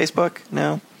was on Facebook?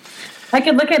 No? I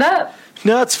could look it up.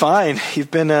 No, it's fine.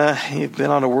 You've been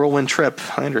on a whirlwind trip.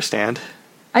 I understand.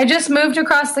 I just moved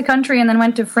across the country and then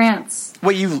went to France.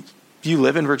 Wait, you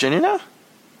live in Virginia now?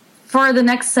 For the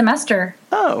next semester.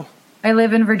 Oh. I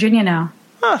live in Virginia now.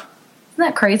 Huh. Isn't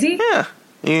that crazy? Yeah.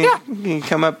 You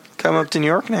come up to New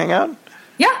York and hang out?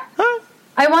 Yeah. Huh?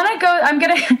 I want to go. I'm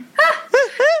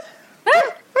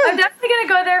definitely going to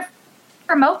go there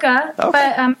for Mocha. Okay.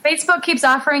 But Facebook keeps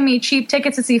offering me cheap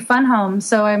tickets to see Fun Home,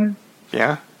 so I'm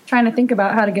trying to think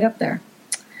about how to get up there.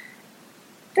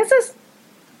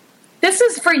 This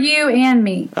is for you and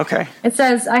me. Okay. It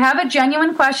says, I have a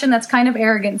genuine question that's kind of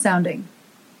arrogant sounding.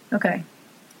 Okay.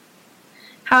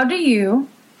 How do you,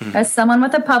 as someone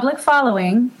with a public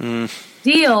following,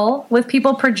 deal with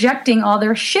people projecting all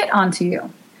their shit onto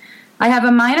you? I have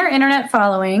a minor internet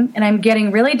following, and I'm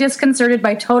getting really disconcerted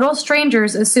by total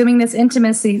strangers assuming this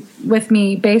intimacy with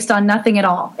me based on nothing at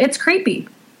all. It's creepy.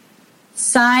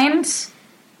 Signed,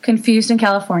 Confused in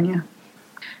California.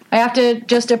 I have to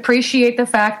just appreciate the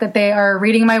fact that they are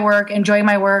reading my work, enjoying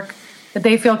my work, that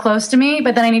they feel close to me,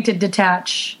 but then I need to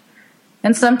detach.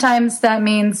 And sometimes that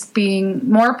means being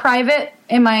more private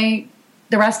in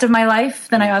the rest of my life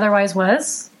than I otherwise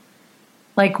was.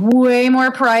 Like way more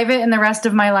private in the rest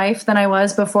of my life than I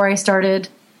was before I started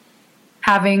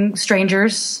having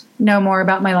strangers know more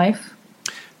about my life.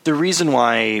 The reason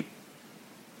why,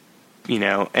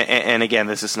 and again,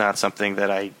 this is not something that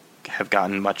I have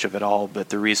gotten much of at all, but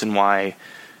the reason why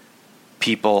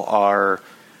people are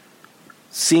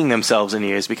seeing themselves in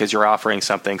you is because you're offering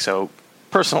something so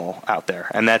personal out there,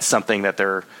 and that's something that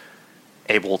they're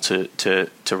able to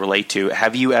relate to.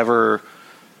 Have you ever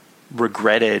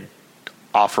regretted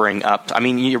offering up? I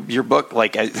mean, your book,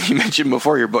 like as you mentioned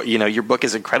before, your book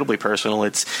is incredibly personal.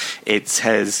 It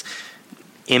has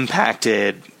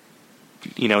impacted,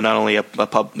 not only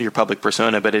your public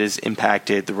persona, but it has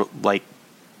impacted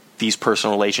these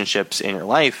personal relationships in your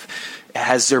life.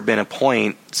 Has there been a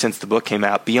point since the book came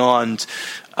out, beyond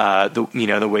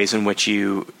the ways in which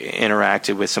you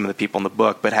interacted with some of the people in the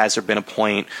book, but has there been a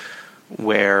point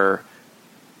where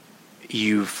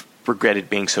you've regretted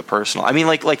being so personal? I mean,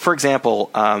 like for example,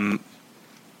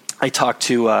 I talked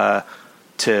to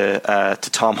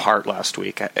Tom Hart last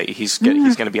week. He's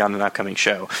going to be on an upcoming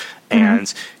show,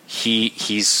 and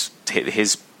his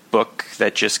book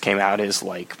that just came out is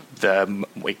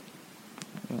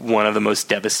one of the most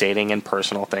devastating and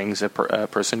personal things a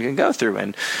person can go through.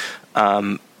 And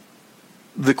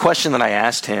the question that I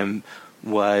asked him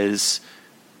was,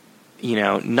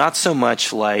 not so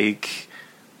much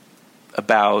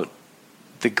about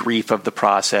the grief of the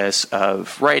process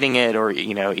of writing it, or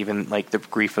even the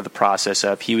grief of the process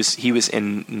of he was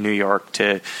in New York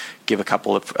to give a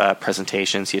couple of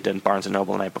presentations. He had done Barnes and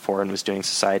Noble the night before and was doing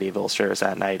Society of Illustrators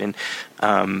that night. And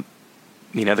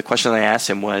the question that I asked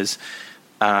him was,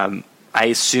 I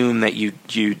assume that you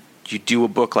do a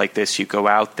book like this, you go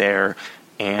out there,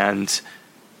 and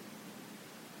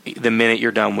the minute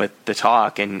you're done with the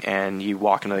talk and you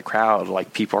walk into the crowd,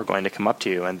 people are going to come up to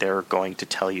you and they're going to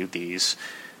tell you these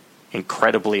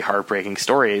incredibly heartbreaking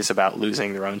stories about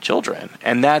losing their own children.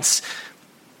 And that's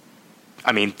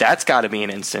got to be an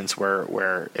instance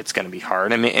where it's going to be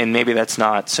hard. And maybe that's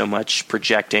not so much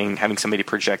having somebody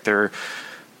project their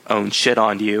own shit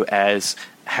onto you as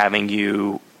having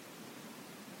to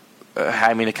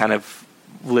kind of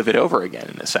live it over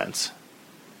again, in a sense.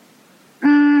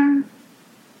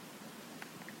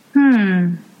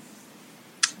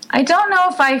 I don't know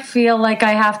if I feel like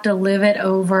I have to live it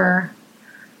over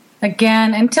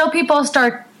again until people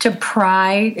start to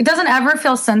pry. It doesn't ever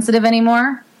feel sensitive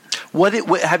anymore.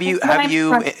 Have you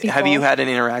had an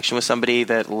interaction with somebody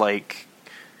that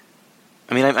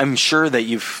I'm sure that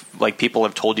you've people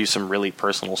have told you some really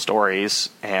personal stories,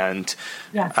 and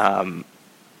yes. And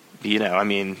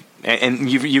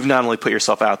you've not only put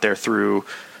yourself out there through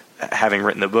having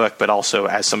written the book, but also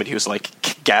as somebody who's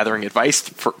gathering advice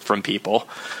from people.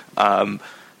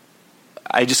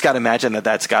 I just got to imagine that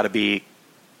that's got to be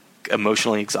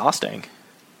emotionally exhausting.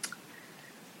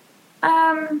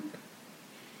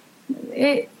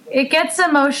 It gets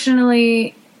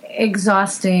emotionally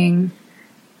exhausting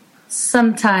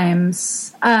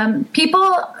sometimes.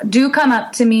 People do come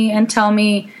up to me and tell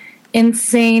me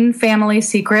insane family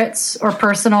secrets or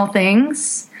personal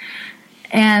things,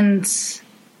 and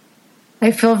I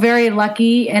feel very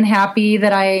lucky and happy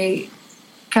that I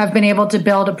have been able to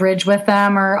build a bridge with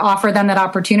them or offer them that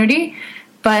opportunity.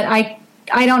 But I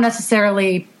don't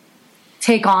necessarily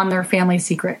take on their family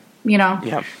secret,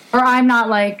 Yeah. Or I'm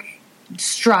not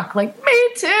struck me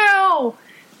too.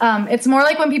 It's more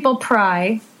like when people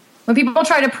pry. When people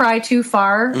try to pry too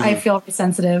far, I feel very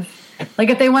sensitive.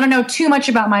 If they want to know too much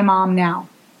about my mom now,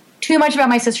 too much about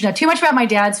my sister now, too much about my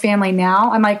dad's family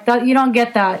now, I'm like, you don't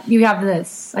get that. You have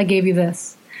this. I gave you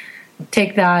this.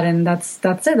 Take that, and that's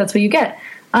it. That's what you get.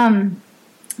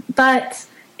 But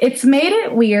it's made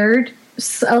it weird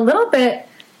a little bit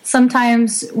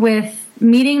sometimes with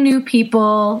meeting new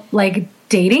people,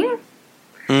 dating.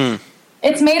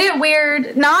 It's made it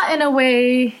weird, not in a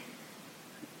way,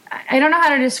 I don't know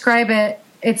how to describe it.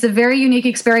 It's a very unique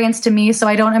experience to me, so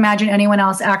I don't imagine anyone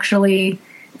else actually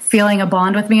feeling a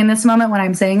bond with me in this moment when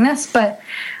I'm saying this. But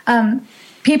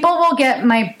people will get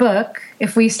my book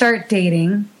if we start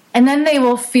dating, and then they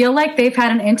will feel like they've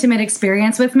had an intimate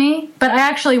experience with me, but I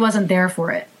actually wasn't there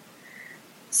for it.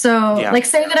 So,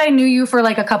 say that I knew you for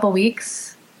a couple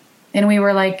weeks, and we were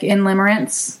in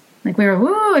limerence, Like we were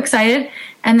woo excited,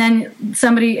 and then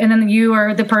you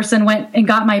or the person went and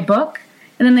got my book,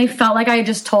 and then they felt like I had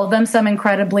just told them some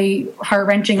incredibly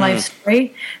heart-wrenching life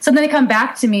story. So then they come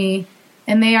back to me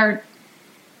and they are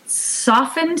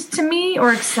softened to me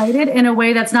or excited in a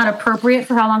way that's not appropriate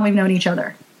for how long we've known each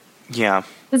other. Yeah.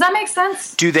 Does that make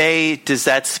sense? Does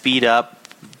that speed up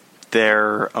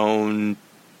their own?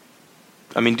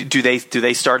 I mean, do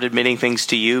they start admitting things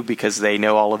to you because they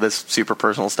know all of this super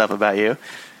personal stuff about you?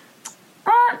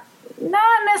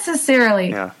 Not necessarily.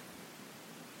 Yeah.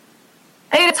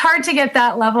 It's hard to get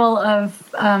that level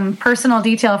of personal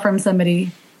detail from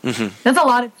somebody. Mm-hmm. That's a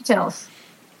lot of details.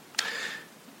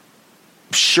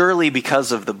 Surely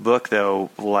because of the book, though,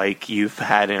 like you've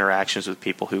had interactions with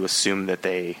people who assume that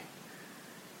they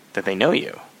know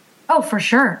you. Oh, for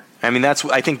sure. I mean,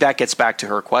 I think that gets back to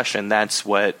her question. That's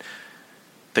what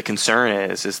the concern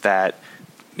is that,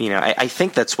 I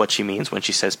think that's what she means when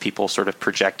she says people sort of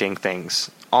projecting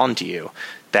things onto you,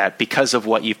 that because of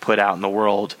what you've put out in the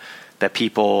world, that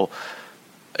people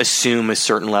assume a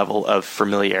certain level of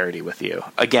familiarity with you.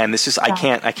 Again, this is, I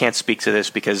can't speak to this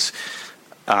because,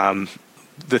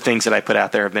 the things that I put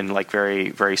out there have been like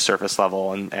very, very surface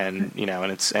level and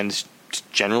it's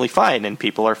generally fine and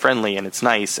people are friendly and it's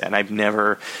nice. And I've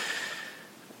never,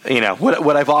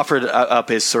 what I've offered up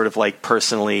is sort of like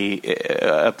personally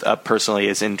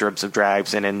is in dribs of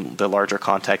drags and in the larger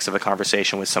context of a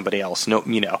conversation with somebody else.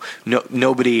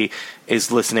 Nobody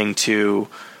is listening to,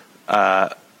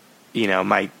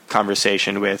 my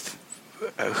conversation with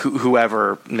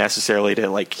whoever necessarily to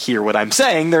like hear what I'm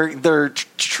saying.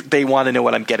 They want to know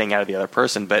what I'm getting out of the other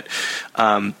person. But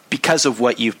because of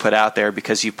what you've put out there,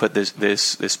 because you put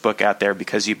this book out there,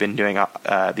 because you've been doing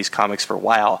these comics for a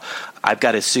while, I've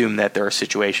got to assume that there are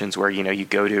situations where you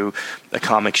go to a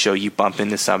comic show, you bump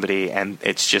into somebody, and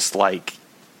it's just like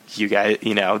you guys,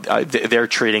 they're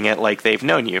treating it like they've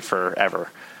known you forever.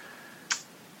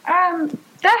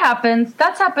 That happens.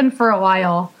 That's happened for a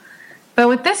while. But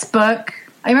with this book,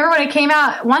 I remember when it came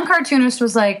out, one cartoonist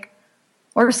was like,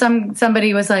 or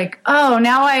somebody was like, oh,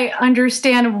 now I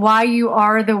understand why you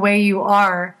are the way you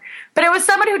are. But it was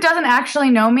somebody who doesn't actually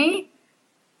know me.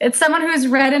 It's someone who's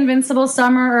read Invincible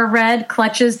Summer or read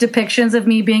Clutch's depictions of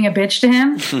me being a bitch to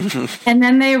him. And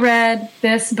then they read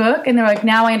this book and they're like,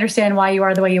 now I understand why you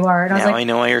are the way you are. And I was like, I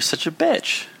know why you're such a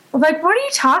bitch. I was like, what are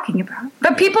you talking about?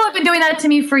 But people have been doing that to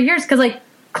me for years because like,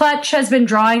 Clutch has been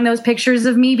drawing those pictures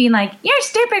of me being like, you're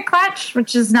stupid, Clutch,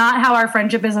 which is not how our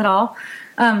friendship is at all.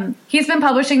 He's been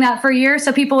publishing that for years.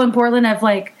 So people in Portland have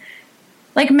like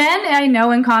men I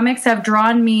know in comics have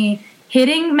drawn me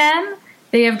hitting men.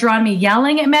 They have drawn me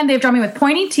yelling at men. They've drawn me with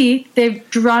pointy teeth. They've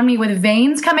drawn me with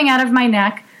veins coming out of my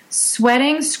neck,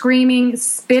 sweating, screaming,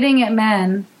 spitting at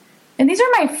men. And these are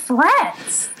my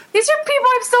friends. These are people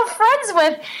I'm still friends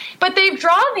with, but they've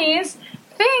drawn these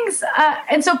things,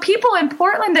 and so people in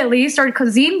Portland, at least, or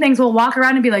zine things, will walk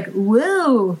around and be like,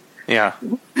 "Whoa, yeah,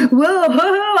 whoa,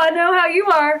 I know how you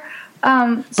are."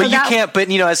 But you can't.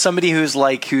 But as somebody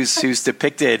who's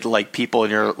depicted like people in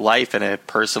your life in a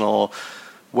personal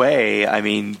way, I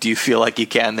mean, do you feel like you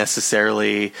can't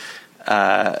necessarily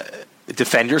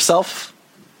defend yourself?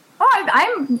 Oh,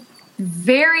 I'm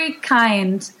very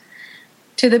kind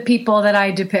to the people that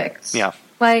I depict. Yeah,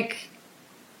 like.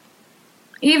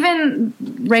 Even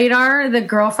Radar, the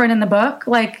girlfriend in the book,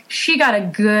 like she got a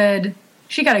good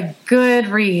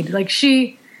read. Like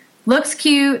she looks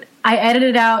cute. I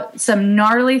edited out some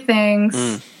gnarly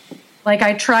things. Like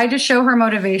I tried to show her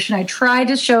motivation. I tried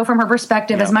to show from her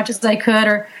perspective as much as I could.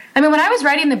 When I was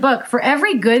writing the book, for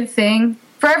every good thing,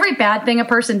 for every bad thing a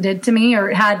person did to me or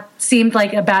had seemed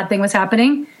like a bad thing was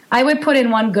happening, I would put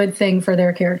in one good thing for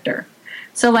their character.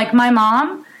 So like my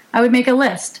mom, I would make a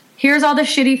list. Here's all the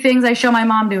shitty things I show my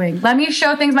mom doing. Let me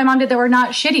show things my mom did that were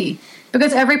not shitty,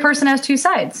 because every person has two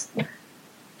sides.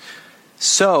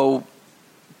 So,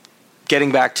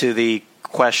 getting back to the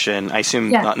question, I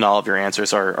assume not all of your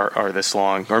answers are this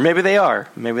long, or maybe they are.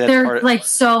 Maybe that's they're part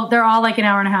of they're all like an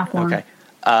hour and a half long. Okay.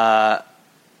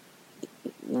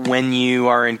 When you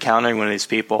are encountering one of these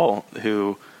people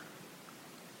who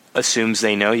assumes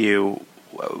they know you,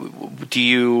 do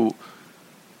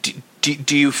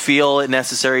you feel it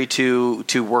necessary to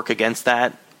work against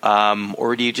that?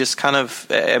 Or do you just kind of,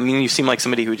 you seem like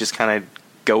somebody who just kind of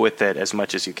go with it as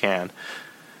much as you can.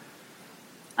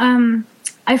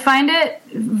 I find it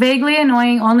vaguely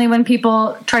annoying only when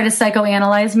people try to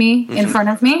psychoanalyze me in front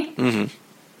of me.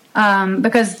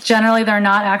 Because generally they're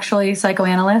not actually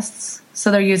psychoanalysts. So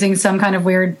they're using some kind of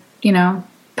weird,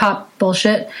 pop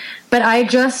bullshit. But I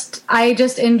just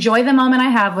enjoy the moment I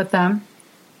have with them.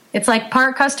 It's like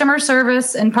part customer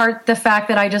service and part the fact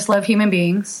that I just love human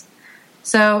beings.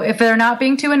 So if they're not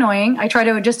being too annoying, I try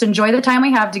to just enjoy the time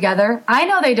we have together. I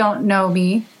know they don't know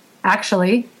me,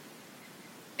 actually.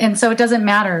 And so it doesn't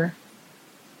matter.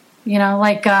 You know,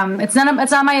 like it's none of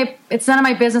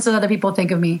my business what other people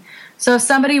think of me. So if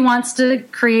somebody wants to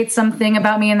create something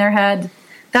about me in their head,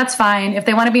 that's fine. If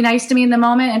they want to be nice to me in the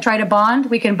moment and try to bond,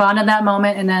 we can bond in that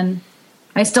moment, and then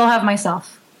I still have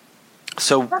myself.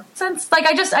 So since like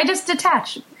I just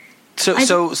detach.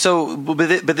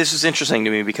 But this is interesting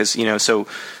to me because, you know, so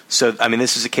I mean,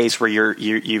 this is a case where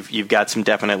you've got some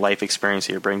definite life experience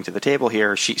that you're bringing to the table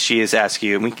here. She is asking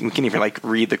you, and we can even like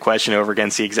read the question over again,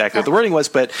 see exactly what the wording was,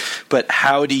 but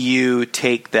how do you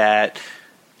take that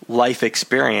life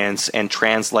experience and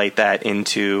translate that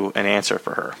into an answer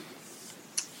for her?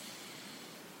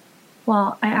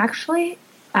 Well, I actually,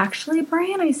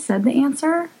 Brian, I said the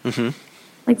answer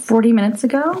like 40 minutes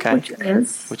ago, okay. which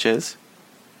is.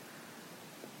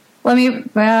 How do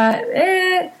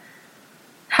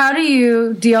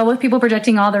you deal with people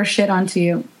projecting all their shit onto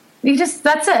you?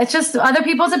 That's it. It's just other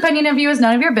people's opinion of you is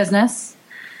none of your business.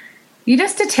 You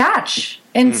just detach.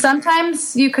 And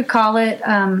sometimes you could call it,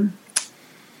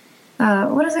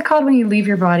 what is it called when you leave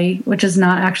your body, which is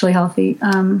not actually healthy?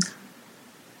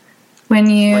 When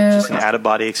you... Like just an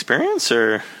out-of-body experience,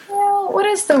 or... Well, what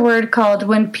is the word called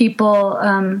when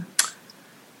people...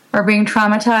 are being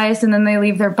traumatized and then they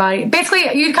leave their body.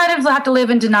 Basically, you kind of have to live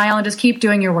in denial and just keep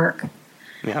doing your work.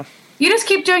 Yeah. You just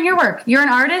keep doing your work. You're an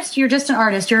artist, you're just an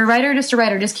artist. You're a writer, just a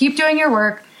writer. Just keep doing your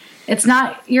work. It's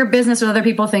not your business what other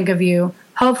people think of you.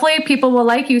 Hopefully people will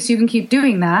like you so you can keep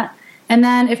doing that. And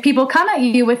then if people come at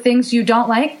you with things you don't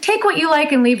like, take what you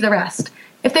like and leave the rest.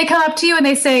 If they come up to you and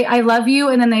they say, I love you,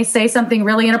 and then they say something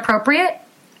really inappropriate,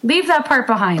 leave that part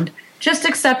behind. Just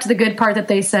accept the good part that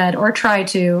they said, or try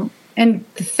to. And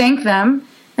thank them,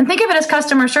 and think of it as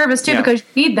customer service too, because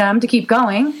you need them to keep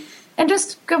going, and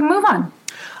just go move on.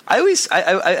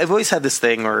 I've always had this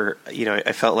thing where, you know,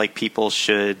 I felt like people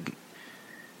should,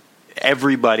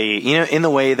 everybody, you know, in the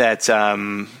way that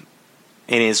in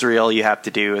Israel you have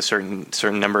to do a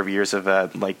certain number of years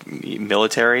of like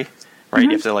military, right?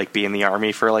 You have to like be in the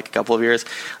army for like a couple of years.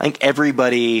 I think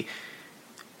everybody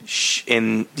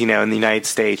in the United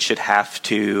States should have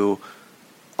to,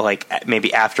 like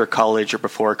maybe after college or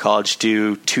before college,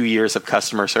 do 2 years of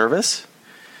customer service.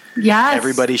 Yes.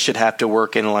 Everybody should have to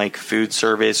work in like food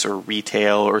service or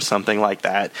retail or something like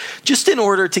that, just in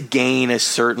order to gain a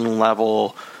certain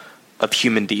level of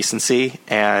human decency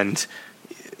and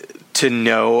to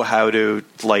know how to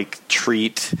like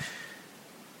treat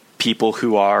people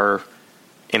who are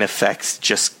in effect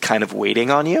just kind of waiting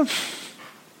on you.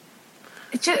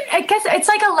 I guess it's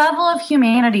like a level of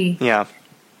humanity. Yeah.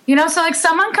 You know, so like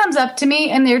someone comes up to me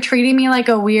and they're treating me like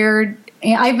a weird,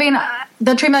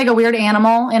 they'll treat me like a weird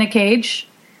animal in a cage.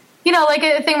 You know, like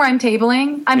a thing where I'm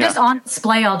tabling. I'm just on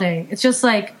display all day. It's just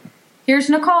like, here's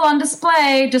Nicole on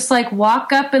display. Just like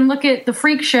walk up and look at the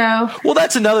freak show. Well,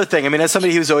 that's another thing. I mean, as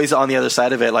somebody who's always on the other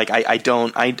side of it, like I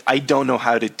don't know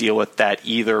how to deal with that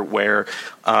either. Where,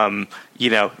 you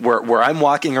know, where I'm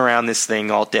walking around this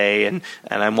thing all day and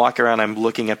I'm walking around, I'm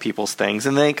looking at people's things,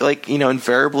 and then like, you know,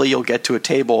 invariably you'll get to a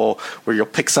table where you'll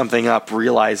pick something up,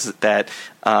 realize that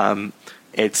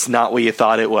it's not what you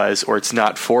thought it was, or it's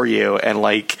not for you, and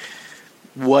like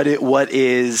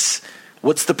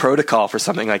what's the protocol for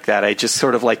something like that? I just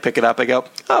sort of like pick it up. I go,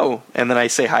 oh, and then I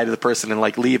say hi to the person and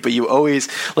like leave. But you always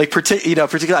like,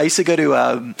 particularly, I used to go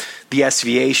to the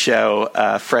SVA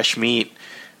show, Fresh Meat,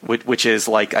 which is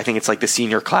like, I think it's like the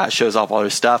senior class shows off all their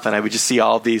stuff, and I would just see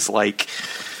all these like,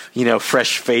 you know,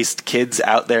 fresh faced kids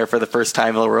out there for the first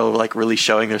time in the world, like really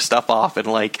showing their stuff off, and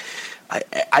like,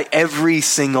 I every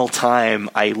single time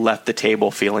I left the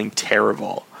table feeling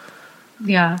terrible.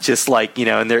 Yeah. Just like, you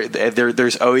know, and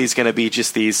there's always going to be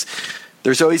just these,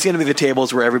 there's always going to be the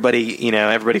tables where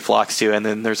everybody flocks to, and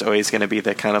then there's always going to be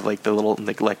the kind of like the little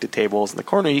neglected tables in the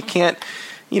corner. You can't,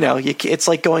 you know, it's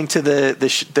like going to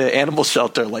the animal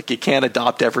shelter. Like you can't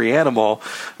adopt every animal.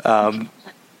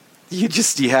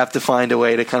 You have to find a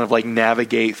way to kind of like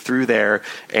navigate through there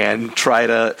and try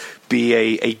to be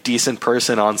a decent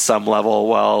person on some level,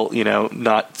 while, you know,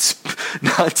 not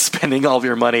spending all of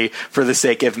your money for the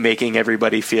sake of making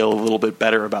everybody feel a little bit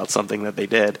better about something that they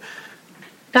did.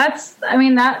 It's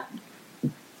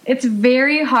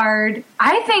very hard.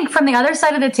 I think from the other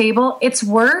side of the table, it's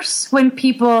worse when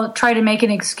people try to make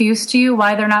an excuse to you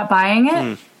why they're not buying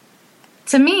it.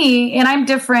 To me, and I'm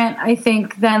different, I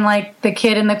think, than like the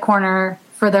kid in the corner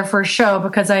for their first show,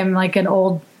 because I'm like an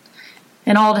old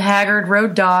haggard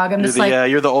road dog. I'm just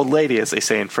you're the old lady, as they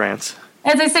say in France.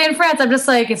 as they say in France, I'm just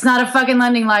like, it's not a fucking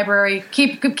lending library.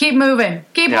 Keep moving.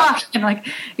 Keep walking. Like,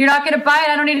 you're not going to buy it.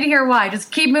 I don't need to hear why.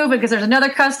 Just keep moving because there's another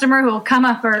customer who will come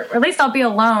up, or at least I'll be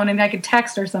alone and I can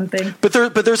text or something. But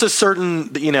there's a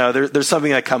certain, there's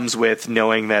something that comes with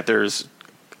knowing that there's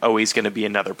always going to be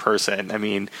another person. I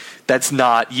mean, that's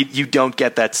not, you don't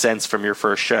get that sense from your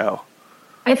first show.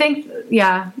 I think,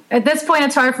 at this point,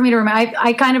 it's hard for me to remember.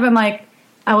 I kind of am like,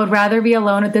 I would rather be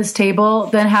alone at this table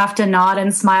than have to nod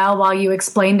and smile while you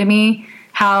explain to me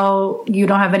how you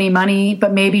don't have any money,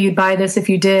 but maybe you'd buy this if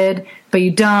you did, but you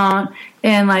don't.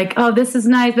 And like, oh, this is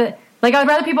nice. But like, I would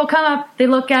rather people come up, they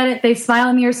look at it, they smile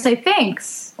at me or say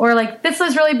thanks. Or like, this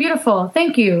is really beautiful.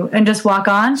 Thank you. And just walk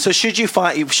on. So should you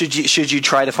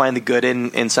try to find the good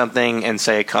in something and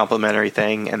say a complimentary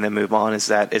thing and then move on? Is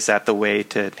that the way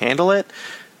to handle it?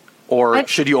 Or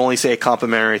should you only say a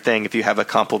complimentary thing if you have a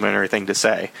complimentary thing to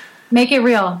say? Make it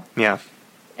real. Yeah.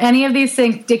 Any of these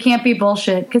things, they can't be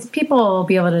bullshit because people will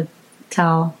be able to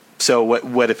tell. So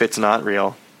what if it's not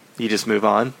real? You just move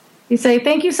on? You say,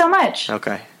 thank you so much.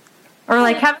 Okay. Or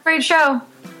like, have a great show.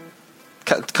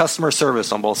 Customer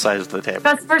service on both sides of the table.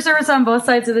 Customer service on both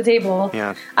sides of the table.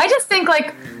 Yeah. I just think,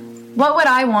 like, what would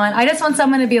I want? I just want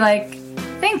someone to be like,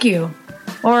 thank you.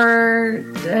 Or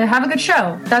have a good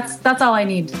show. That's all I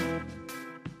need.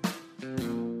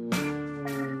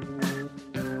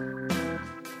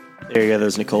 There you go. That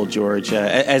was Nicole George.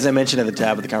 As I mentioned at the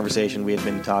top of the conversation, we had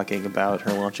been talking about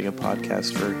her launching a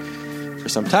podcast for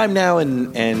some time now,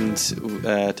 and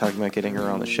talking about getting her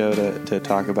on the show to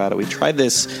talk about it. We tried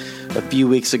this a few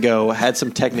weeks ago, had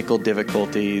some technical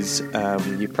difficulties.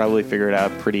 You probably figured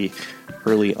out pretty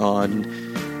early on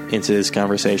into this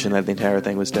conversation that the entire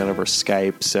thing was done over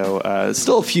Skype. So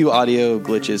still a few audio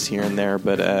glitches here and there,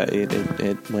 but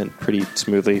it went pretty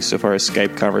smoothly so far as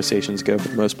Skype conversations go for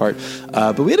the most part.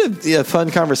 But we had a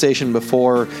fun conversation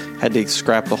before, had to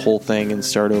scrap the whole thing and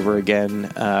start over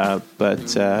again.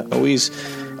 But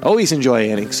always enjoy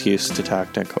an excuse to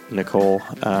talk to Nicole.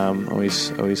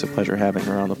 Always a pleasure having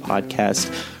her on the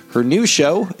podcast. Her new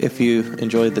show, if you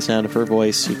enjoyed the sound of her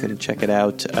voice, you can check it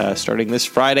out starting this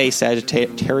Friday,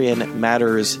 Sagittarian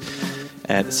Matters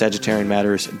at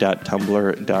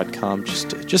sagittarianmatters.tumblr.com,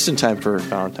 just in time for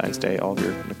Valentine's Day, all of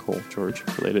your Nicole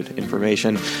George-related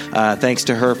information. Thanks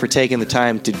to her for taking the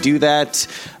time to do that.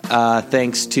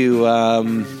 Thanks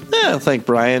to, thank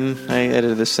Brian. I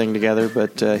edited this thing together,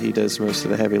 but he does most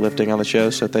of the heavy lifting on the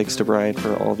show, so thanks to Brian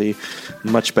for all the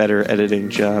much better editing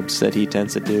jobs that he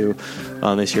tends to do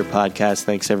on this here podcast.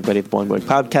 Thanks to everybody at the Boing Boing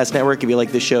Podcast Network. If you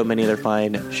like this show, many other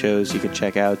fine shows you can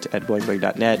check out at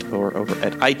boingboing.net or over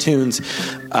at iTunes.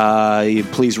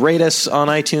 Please rate us on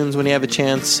iTunes when you have a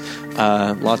chance.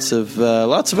 Lots of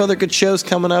other good shows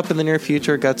coming up in the near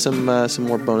future. Got some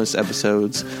more bonus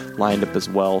episodes lined up as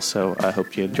well. So I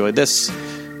hope you enjoyed this.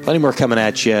 Plenty more coming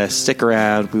at you. Stick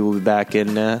around. We will be back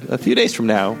in a few days from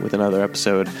now with another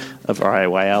episode of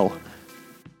RIYL.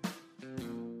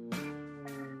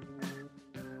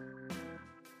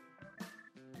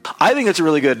 I think it's a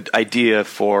really good idea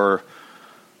for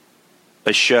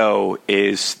a show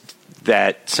is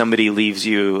that somebody leaves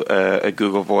you a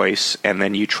Google Voice and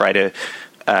then you try to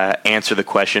answer the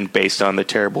question based on the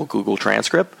terrible Google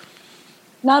transcript.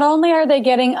 Not only are they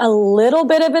getting a little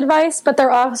bit of advice, but they're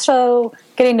also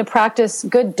getting to practice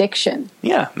good diction.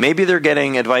 Yeah, maybe they're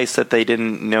getting advice that they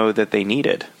didn't know that they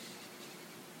needed.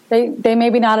 They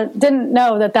maybe didn't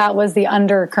know that was the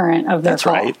undercurrent of their That's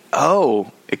call. right.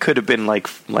 Oh, it could have been like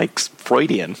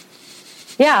Freudian.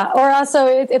 Yeah, or also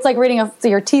it's like reading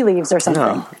your tea leaves or something.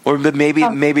 No. Or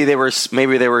maybe they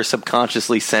were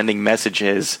subconsciously sending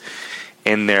messages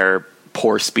in their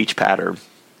poor speech pattern.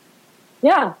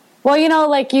 Yeah. Well,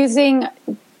 like using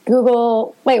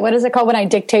Google, what is it called when I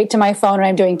dictate to my phone when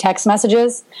I'm doing text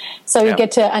messages? So you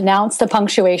get to announce the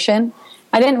punctuation.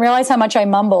 I didn't realize how much I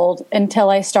mumbled until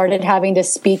I started having to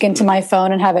speak into my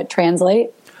phone and have it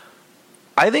translate.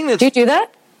 I think that's... Do you do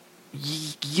that?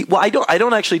 Well, I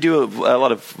don't actually do a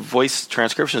lot of voice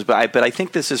transcriptions, but I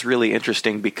think this is really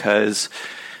interesting because,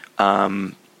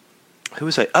 who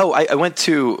was I? Oh, I went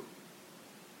to.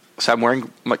 So I'm wearing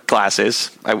my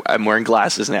glasses. I'm wearing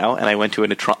glasses now, and I went to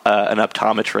an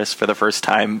optometrist for the first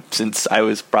time since I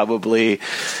was probably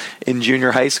in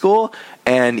junior high school,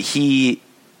 and he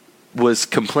was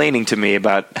complaining to me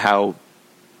about how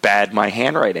bad my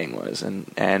handwriting was,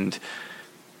 and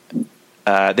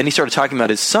then he started talking about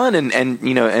his son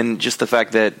and just the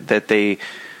fact that they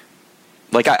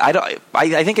like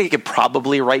I think I could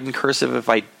probably write in cursive if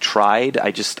I tried.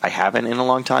 I haven't in a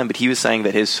long time. But he was saying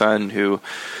that his son, who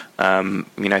I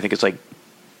think it's like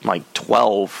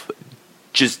 12,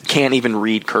 just can't even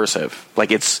read cursive.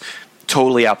 Like it's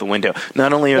totally out the window.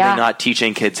 Not only are Yeah. they not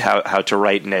teaching kids how to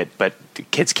write in it, but the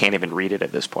kids can't even read it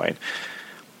at this point.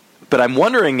 But I'm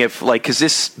wondering if, like, because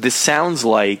this sounds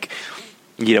like,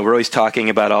 you know, we're always talking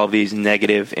about all these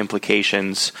negative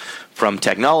implications from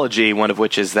technology, one of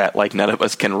which is that, like, none of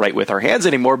us can write with our hands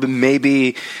anymore, but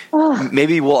maybe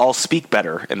we'll all speak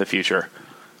better in the future.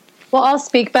 Well, I'll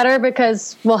speak better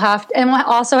because we'll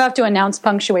also have to announce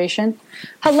punctuation.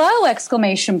 Hello,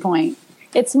 exclamation point.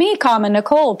 It's me, comma,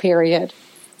 Nicole, period.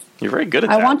 You're very good at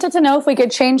that. I wanted to know if we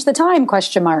could change the time,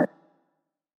 question mark.